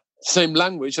 same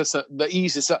language. That's the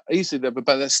easy there, but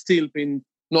that's still been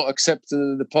not accepted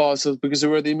in the past because they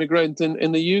were the immigrant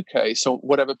in the UK. So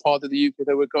whatever part of the UK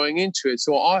they were going into it.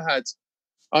 So I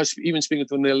was even speaking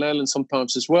to Neil Nelson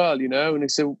sometimes as well, you know, and he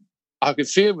said, I could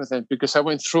feel with them because I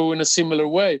went through in a similar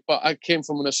way, but I came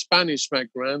from a Spanish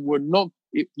background where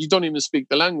you don't even speak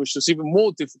the language. So it's even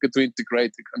more difficult to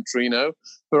integrate the country, you know.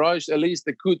 For Irish, at least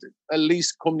they could at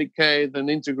least communicate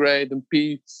and integrate and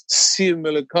be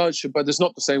similar culture, but it's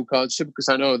not the same culture because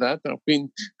I know that. I've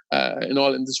been in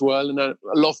Ireland as well, and I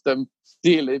love them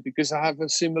dearly because I have a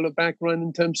similar background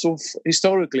in terms of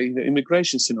historically the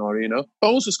immigration scenario, you know. But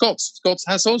also Scots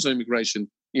has also immigration,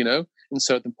 you know, in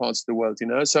certain parts of the world, you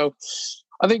know. So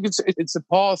I think it's a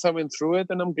path I went through it,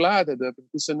 and I'm glad at it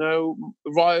because I know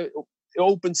it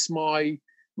opens my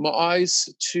eyes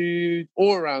to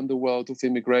all around the world of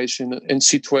immigration and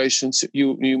situations.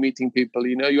 You meeting people,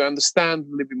 you know, you understand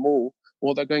a little bit more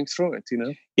what they're going through it, you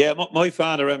know. Yeah, my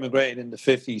father emigrated in the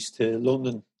 50s to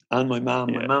London, and my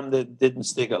mum. My mum didn't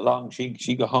stick it long.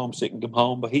 She got homesick and came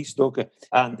home, but he stuck it.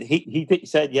 And he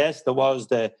said, yes, there was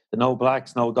the no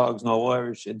blacks, no dogs, no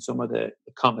Irish in some of the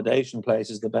accommodation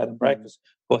places, the bed and breakfast.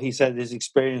 But he said his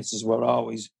experiences were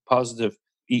always positive.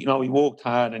 He worked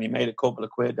hard and he made a couple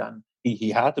of quid, and he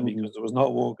had them because there was no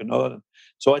work in Ireland.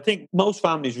 So I think most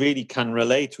families really can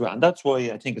relate to it. And that's why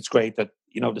I think it's great that,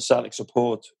 you know, the Celtic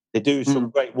support. They do some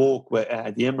great work with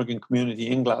the immigrant community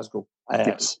in Glasgow.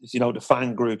 You know, the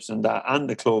fan groups and that, and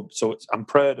the club. So I'm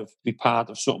proud of be part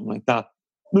of something like that.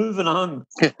 Moving on,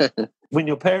 when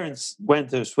your parents went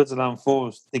to Switzerland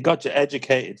first, they got you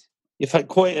educated. You've had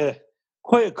quite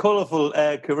a colourful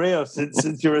career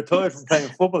since you retired from playing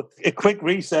football. A quick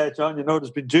research on, you know,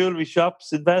 there's been jewellery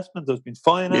shops, investment, there's been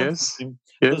finance,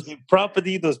 there's been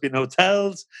property, there's been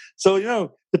hotels. So, you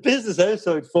know, the business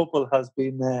outside football has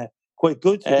been quite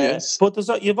good.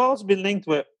 But you've also been linked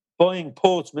with buying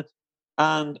Portsmouth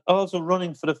and also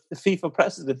running for the FIFA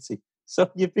presidency. So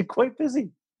you've been quite busy.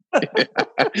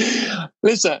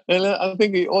 Listen, I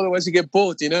think otherwise you get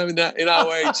bored, you know, in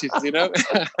our ages, you know.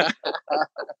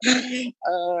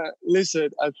 Listen,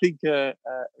 I think I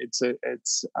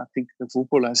think the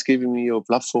football has given me a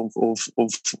platform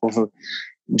of a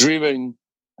driven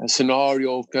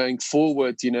scenario of going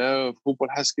forward. You know, football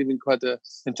has given quite an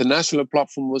international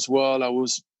platform as well. I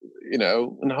was, you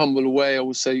know, in a humble way, I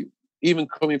would say, even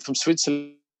coming from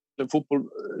Switzerland,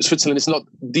 Switzerland is not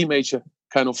the major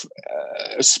kind of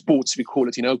sports, we call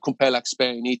it, you know, compare like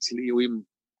Spain, Italy, or even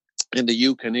in the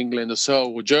UK and England or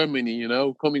so, or Germany, you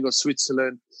know, coming of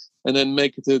Switzerland and then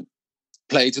make it to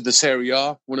play to the Serie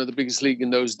A, one of the biggest league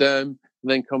in those days, and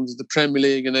then come to the Premier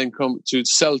League and then come to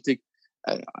Celtic.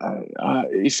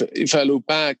 If I look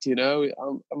back, you know,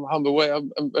 I'm humble way.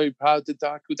 I'm very proud that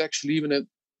I could actually even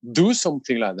do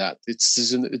something like that.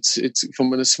 It's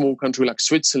from a small country like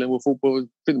Switzerland where football,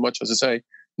 pretty much, as I say,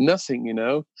 nothing, you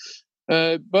know.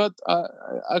 But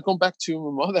I come back to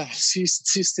my mother. She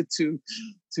insisted to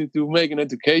make an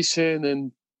education,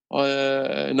 and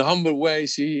in a humble way,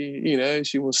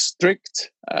 she was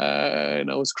strict,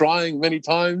 and I was crying many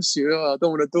times. You know, I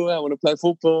don't want to do it. I want to play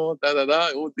football.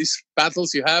 All these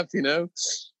battles you have, you know.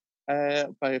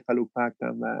 But if I look back,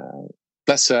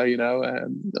 bless her, you know.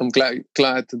 I'm glad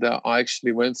that I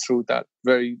actually went through that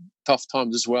very tough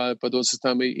times as well. But also,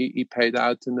 time he paid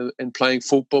out in playing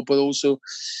football, but also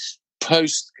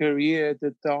post-career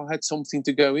that I had something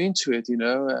to go into it, you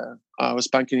know. I was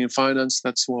banking and finance,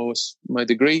 that's what was my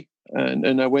degree.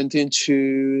 And I went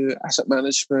into asset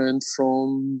management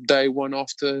from day one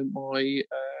after my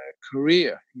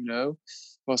career, you know.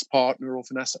 I was partner of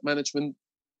an asset management.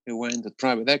 We went to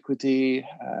private equity.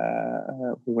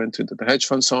 We went into the hedge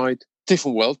fund side.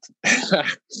 Different world.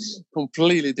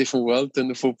 Completely different world than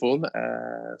the football.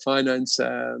 Finance,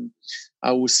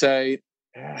 I would say,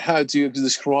 how do you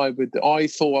describe it? I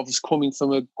thought I was coming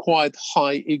from a quite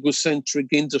high egocentric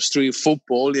industry of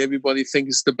football. Everybody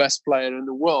thinks it's the best player in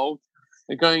the world.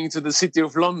 And going into the city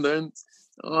of London,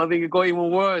 I think it got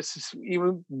even worse. It's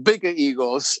even bigger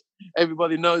egos.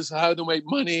 Everybody knows how to make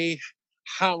money,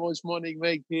 how much money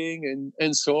making,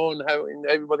 and so on. And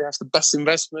everybody has the best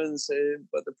investments.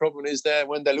 But the problem is that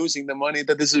when they're losing the money,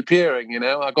 they're disappearing. You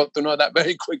know, I got to know that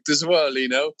very quick as well. You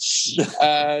know,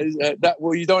 that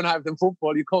well, you don't have them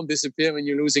football. You can't disappear when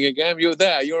you're losing a game. You're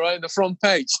there. You're on the front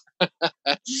page.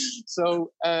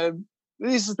 So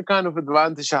this is the kind of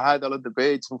advantage I had a lot of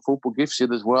debates and football gives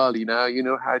you as well. You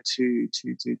know how to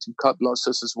cut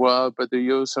losses as well, but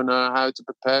you also know how to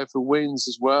prepare for wins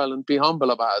as well and be humble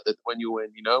about it when you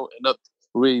win, and not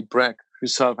really brag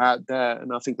yourself out there.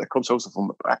 And I think that comes also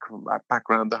from my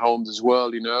background, the homes as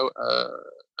well.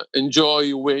 Enjoy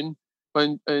your win,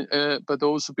 but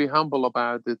also be humble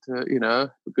about it.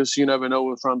 Because you never know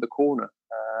what's around the corner.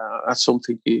 That's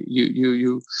something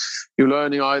you're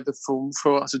learning either from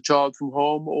as a child from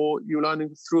home, or you're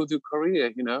learning through your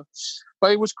career.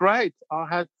 But it was great. I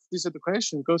had this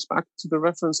education. It goes back to the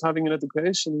reference having an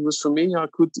education. It was for me. I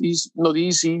could not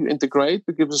easy integrate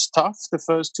because it was tough the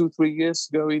first 2-3 years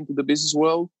to go into the business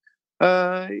world.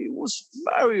 It was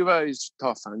very, very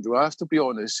tough, Andrew. I have to be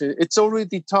honest. It's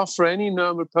already tough for any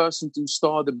normal person to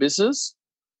start a business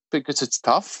because it's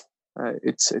tough.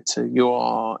 You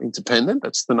are independent.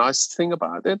 That's the nice thing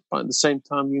about it. But at the same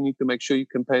time, you need to make sure you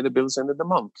can pay the bills end of the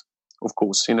month, of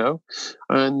course,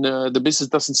 And the business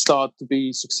doesn't start to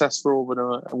be successful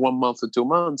over 1 month or 2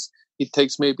 months. It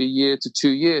takes maybe a year to 2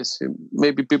 years.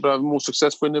 Maybe people are more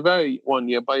successful in the very 1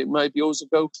 year, but it might also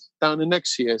go down the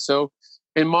next year. So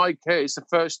in my case, the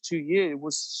first 2 years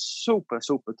was super,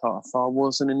 super tough. I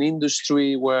was in an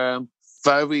industry where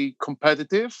very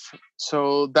competitive.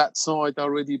 So that side I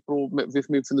already brought with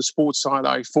me from the sports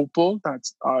side, football. That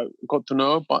I got to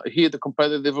know. But here the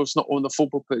competitive was not on the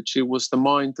football pitch. It was the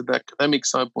mind, the academic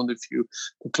side point of view,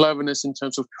 the cleverness in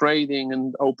terms of trading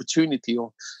and opportunity.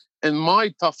 And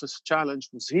my toughest challenge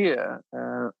was here.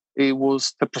 It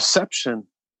was the perception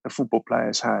the football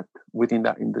players had within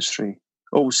that industry.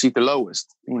 Obviously the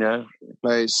lowest,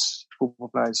 football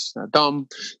players are dumb,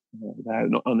 they're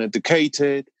not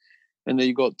uneducated. And then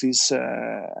you got these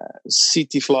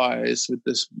city flyers with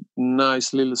this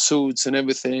nice little suits and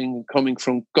everything, coming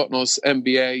from God knows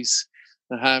MBAs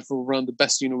and have run the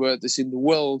best universities in the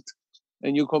world.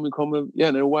 And you come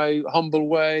in a way, humble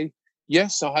way.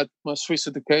 Yes, I had my Swiss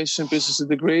education, business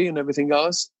degree and everything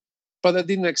else, but I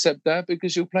didn't accept that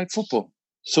because you played football.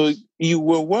 So you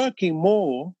were working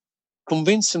more,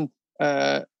 convincing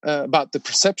about the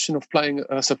perception of playing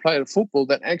as a player of football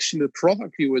than actually the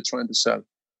product you were trying to sell.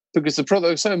 Because the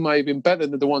product itself might have been better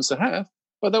than the ones they have,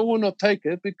 but they will not take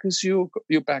it because your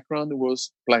background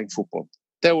was playing football.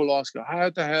 They will ask you, how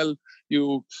the hell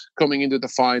you coming into the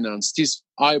finance? These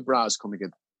eyebrows coming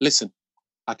in. Listen,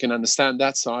 I can understand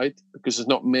that side because there's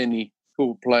not many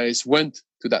football players went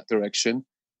to that direction,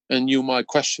 and you might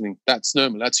questioning. That's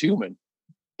normal. That's human.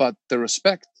 But the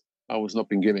respect I was not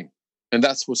been giving, and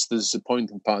that's what's the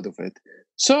disappointing part of it.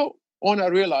 So when I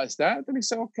realized that, then I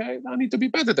said, okay, I need to be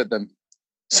better than them.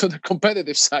 So the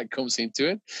competitive side comes into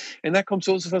it. And that comes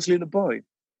also as a little boy.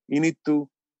 You need to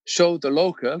show the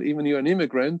local, even you're an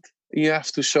immigrant, you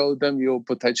have to show them you're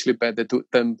potentially better to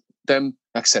them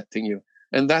accepting you.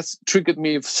 And that's triggered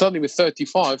me. Suddenly with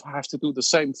 35, I have to do the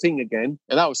same thing again.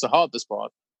 And that was the hardest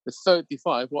part. With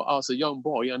 35, what as a young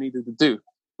boy I needed to do,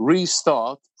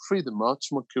 restart pretty much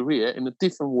my career in a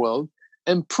different world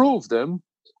and prove them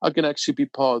I can actually be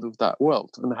part of that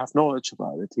world and have knowledge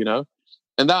about it,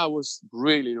 And that was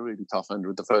really, really tough,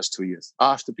 Andrew, the first 2 years.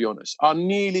 I have to be honest. I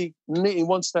nearly, in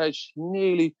one stage,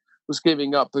 was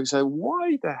giving up because I said,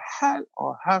 why the hell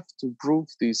I have to prove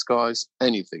these guys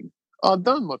anything? I've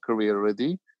done my career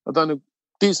already. I've done a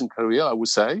decent career, I would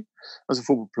say, as a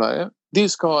football player.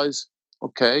 These guys,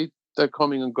 okay, they're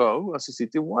coming and go as a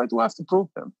city. Why do I have to prove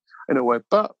them in a way?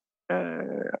 But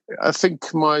I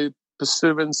think my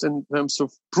perseverance in terms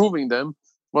of proving them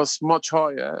was much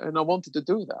higher, and I wanted to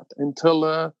do that until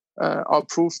I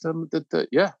proved them that,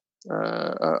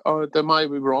 they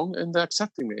might be wrong, and they're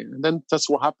accepting me. And then that's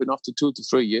what happened after 2 to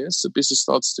 3 years. The business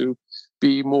starts to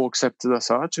be more accepted as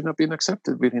such, and I've been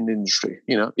accepted within the industry.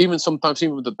 Even sometimes,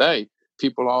 even today,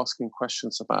 people are asking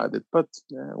questions about it. But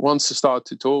once they start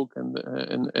to talk and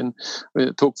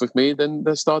talk with me, then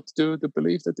they start to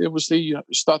believe that obviously you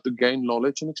start to gain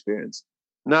knowledge and experience.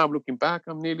 Now, looking back,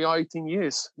 I'm nearly 18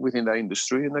 years within the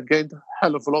industry, and I gained a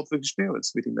hell of a lot of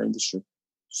experience within the industry.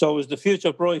 So is the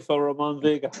future bright for Ramon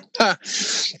Vega?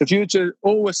 The future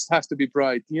always has to be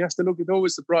bright. You have to look at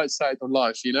always the bright side of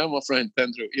life, my friend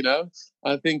Andrew.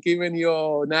 I think even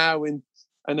you're now in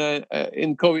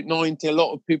COVID-19, a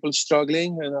lot of people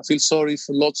struggling, and I feel sorry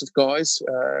for lots of guys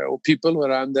or people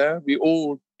around there. We're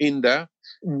all in there.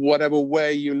 Whatever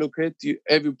way you look at it,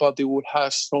 everybody will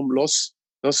have some losses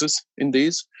in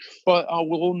this, but I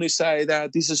will only say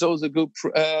that this is also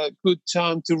a good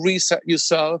time to reset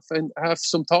yourself and have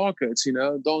some targets.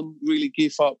 Don't really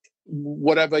give up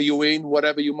whatever you're in,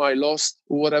 whatever you might lost,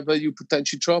 whatever you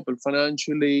potentially trouble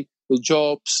financially, the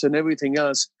jobs and everything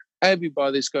else.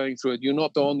 Everybody's going through it. You're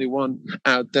not the only one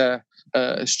out there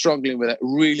struggling with it.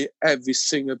 Really, every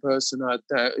single person out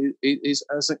there is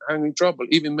having trouble.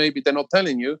 Even maybe they're not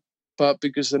telling you, but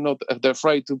because they're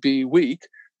afraid to be weak.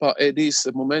 But it is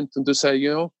a momentum to say,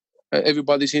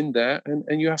 everybody's in there,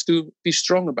 and you have to be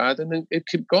strong about it and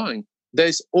keep going.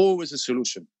 There's always a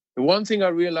solution. The one thing I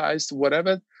realized,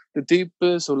 whatever the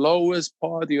deepest or lowest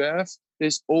part you have,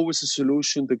 there's always a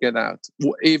solution to get out.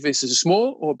 If it's a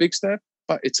small or a big step,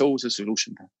 but it's always a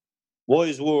solution.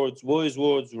 Wise words,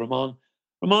 Ramon.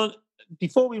 Ramon,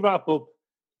 before we wrap up,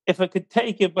 if I could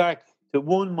take you back to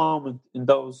one moment in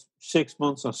those 6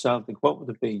 months on Celtic, what would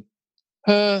it be?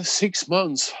 6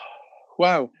 months.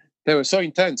 Wow. They were so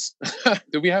intense.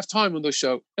 Do we have time on the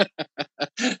show?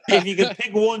 If you could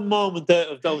pick one moment out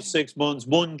of those 6 months,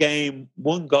 one game,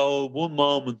 one goal, one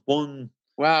moment, one...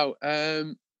 Wow.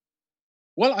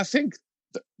 Well, I think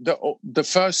the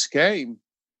first game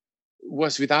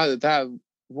was without a doubt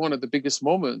one of the biggest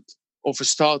moments of a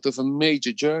start of a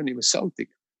major journey with Celtic.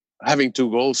 Having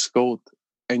 2 goals scored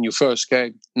in your first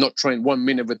game, not trained 1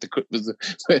 minute with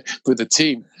the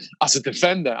team as a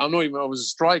defender. I was a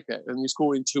striker, and you're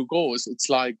scoring 2 goals. It's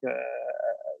like a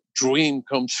dream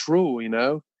comes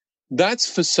true, That's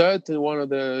for certain one of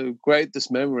the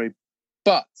greatest memory.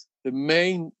 But the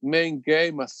main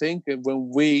game, I think, when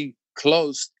we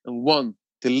closed and won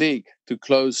the league to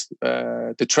close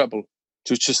the treble,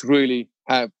 to just really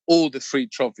have all the 3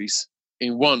 trophies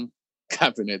in one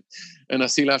cabinet. And I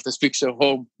still have this picture of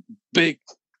home, big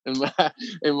in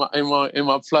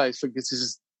my place, because this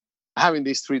is having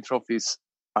these 3 trophies.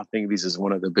 I think this is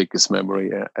one of the biggest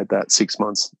memory at that 6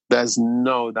 months. There's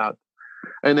no doubt.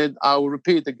 And then I will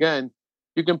repeat again: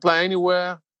 you can play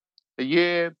anywhere, a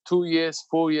year, 2 years,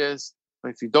 4 years. But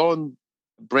if you don't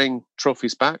bring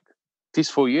trophies back, these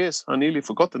 4 years are nearly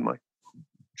forgotten, Mike.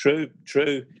 True.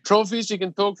 Trophies, you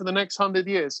can talk for the next 100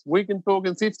 years. We can talk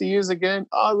in 50 years again.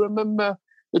 I remember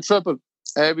the treble.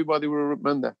 Everybody will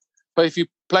remember. But if you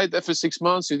played there for 6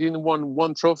 months, you didn't win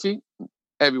 1 trophy,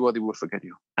 everybody will forget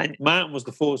you. And Martin was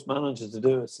the first manager to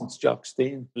do it since Jock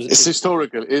Stein. It's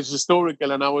historical.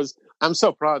 And I'm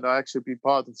so proud I actually be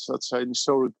part of such an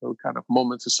historical kind of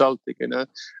moment for Celtic. And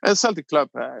Celtic Club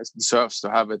deserves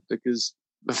to have it, because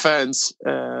the fans...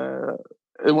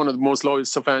 one of the most loyal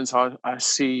fans I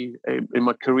see in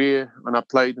my career, and I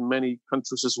played in many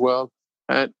countries as well.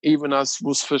 And even as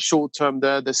was for short term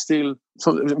there, they still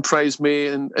praise me,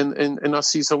 and I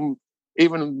see some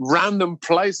even random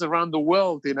place around the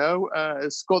world,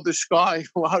 Scottish guy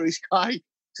or Irish guy.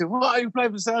 So, why you play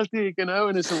for Celtic,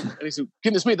 And he said,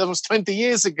 goodness me, that was 20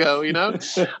 years ago,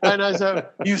 And I said,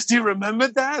 you still remember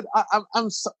that? I'm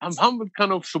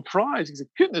kind of surprised. He said,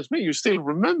 goodness me, you still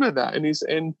remember that?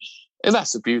 And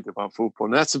that's the beauty about football.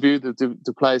 And that's the beauty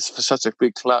to play for such a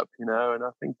big club, And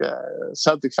I think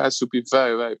Celtic fans should be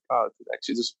very, very proud of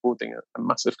actually supporting a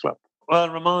massive club. Well,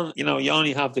 Ramon, you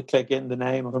only have to click in the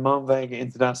name of Ramon Vega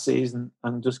into that season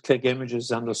and just click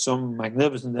images, and there's some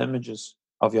magnificent images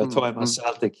of your time at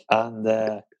Celtic.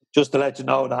 And just to let you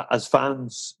know that as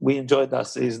fans, we enjoyed that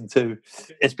season too.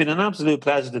 It's been an absolute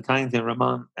pleasure to thank you,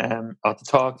 Ramon, or to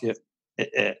talk to you.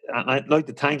 And I'd like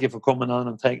to thank you for coming on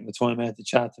and taking the time out to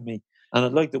chat to me. And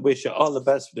I'd like to wish you all the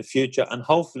best for the future. And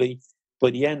hopefully, by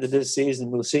the end of this season,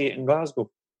 we'll see you in Glasgow.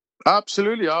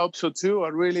 Absolutely. I hope so too. I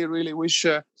really, really wish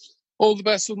all the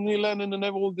best with Neil Lennon and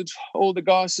all the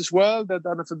guys as well. They've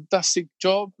done a fantastic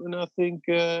job. And I think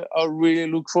I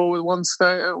really look forward one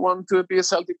to be a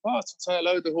Celtic part. Say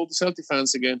hello to all the Celtic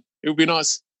fans again. It would be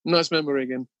nice memory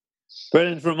again.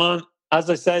 Brilliant, Ramon. As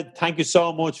I said, thank you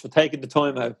so much for taking the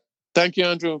time out. Thank you,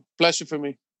 Andrew. Pleasure for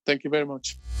me. Thank you very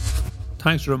much.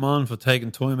 Thanks, Ramon, for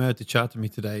taking time out to chat to me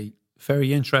today.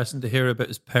 Very interesting to hear about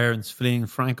his parents fleeing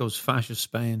Franco's fascist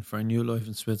Spain for a new life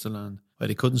in Switzerland, where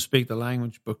they couldn't speak the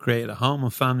language but created a home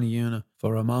and family unit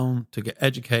for Ramon to get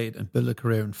educated and build a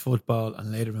career in football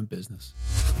and later in business.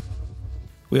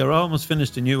 We are almost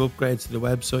finished the new upgrades to the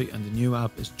website, and the new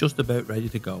app is just about ready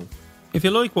to go. If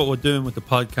you like what we're doing with the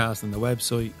podcast and the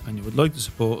website and you would like to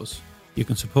support us, you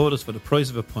can support us for the price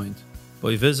of a pint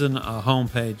by visiting our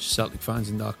homepage,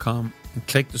 CelticFanzine.com, and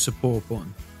click the support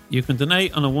button. You can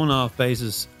donate on a one-off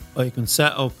basis, or you can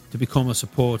set up to become a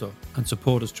supporter and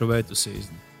support us throughout the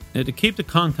season. Now, to keep the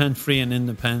content free and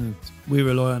independent, we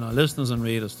rely on our listeners and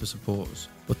readers to support us.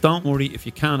 But don't worry if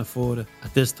you can't afford it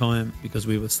at this time, because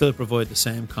we will still provide the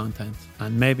same content,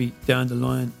 and maybe down the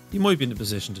line you might be in a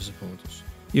position to support us.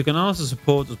 You can also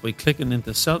support us by clicking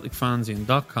into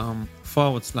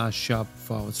CelticFanzine.com/shop/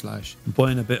 and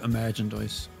buying a bit of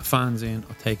merchandise, a fanzine,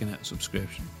 or taking out a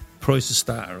subscription. Prices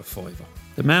start at $5.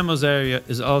 The members area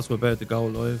is also about to go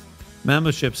live,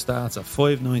 Membership starts at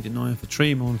 $5.99 for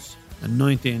 3 months and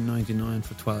 $19.99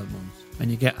 for 12 months. And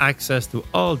you get access to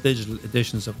all digital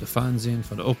editions of the fanzine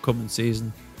for the upcoming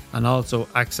season, and also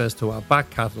access to our back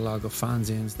catalogue of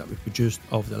fanzines that we've produced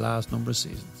over the last number of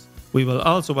seasons. We will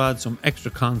also add some extra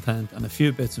content and a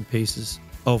few bits and pieces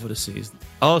over the season.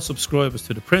 All subscribers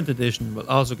to the print edition will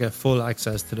also get full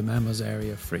access to the members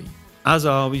area free. As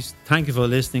always, thank you for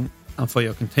listening and for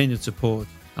your continued support.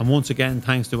 And once again,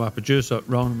 thanks to our producer,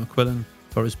 Ronan McQuillan,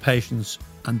 for his patience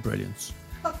and brilliance.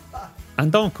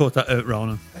 And don't cut that out,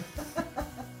 Ronan.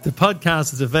 The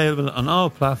podcast is available on all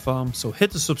platforms, so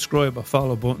hit the subscribe or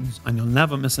follow buttons and you'll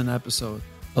never miss an episode.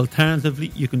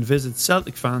 Alternatively, you can visit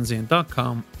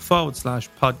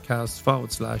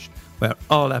celticfanzine.com/podcast/ where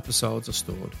all episodes are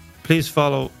stored. Please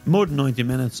follow More Than 90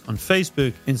 Minutes on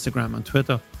Facebook, Instagram and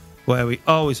Twitter, where we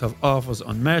always have offers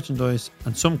on merchandise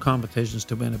and some competitions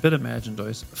to win a bit of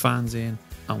merchandise, fanzine,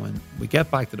 and when we get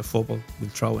back to the football,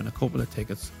 we'll throw in a couple of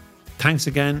tickets. Thanks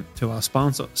again to our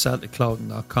sponsor,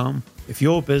 CelticClothing.com. If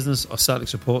your business or Celtic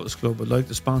Supporters Club would like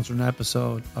to sponsor an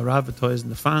episode or advertise in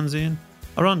the fanzine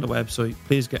or on the website,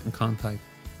 please get in contact.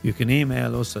 You can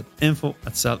email us at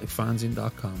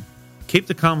info@CelticFanzine.com. Keep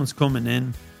the comments coming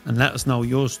in and let us know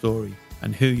your story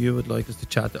and who you would like us to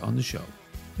chat to on the show.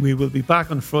 We will be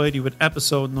back on Friday with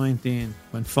episode 19,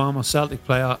 when former Celtic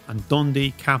player and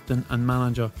Dundee captain and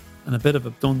manager, and a bit of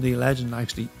a Dundee legend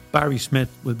actually, Barry Smith,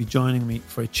 will be joining me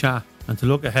for a chat and to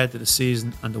look ahead to the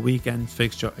season and the weekend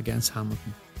fixture against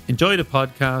Hamilton. Enjoy the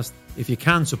podcast. If you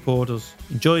can support us,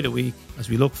 enjoy the week as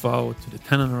we look forward to the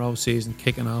 10-in-a-row season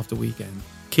kicking off the weekend.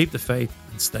 Keep the faith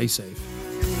and stay safe.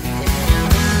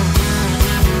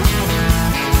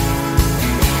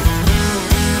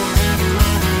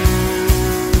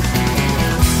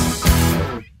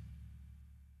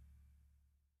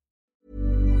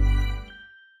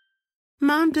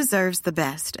 Mom deserves the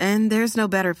best, and there's no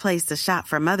better place to shop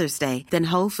for Mother's Day than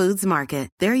Whole Foods Market.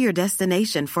 They're your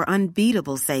destination for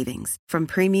unbeatable savings, from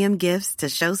premium gifts to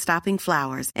show-stopping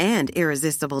flowers and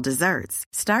irresistible desserts.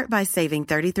 Start by saving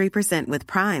 33% with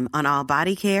Prime on all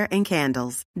body care and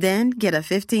candles. Then get a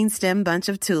 15-stem bunch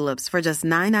of tulips for just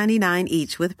 $9.99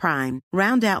 each with Prime.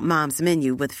 Round out Mom's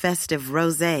menu with festive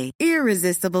rosé,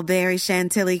 irresistible berry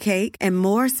chantilly cake, and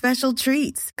more special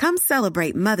treats. Come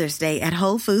celebrate Mother's Day at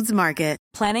Whole Foods Market.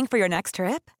 Planning for your next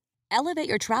trip? Elevate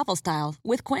your travel style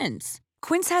with Quince.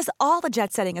 Quince has all the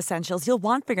jet-setting essentials you'll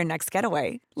want for your next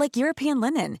getaway, like European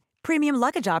linen, premium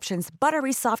luggage options,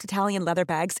 buttery soft Italian leather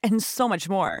bags, and so much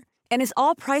more. And is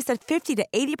all priced at 50 to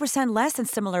 80% less than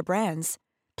similar brands.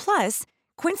 Plus,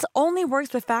 Quince only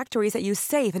works with factories that use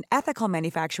safe and ethical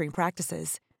manufacturing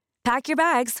practices. Pack your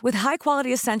bags with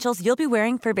high-quality essentials you'll be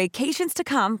wearing for vacations to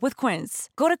come with Quince.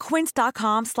 Go to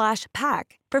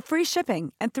quince.com/pack for free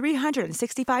shipping and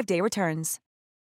 365-day returns.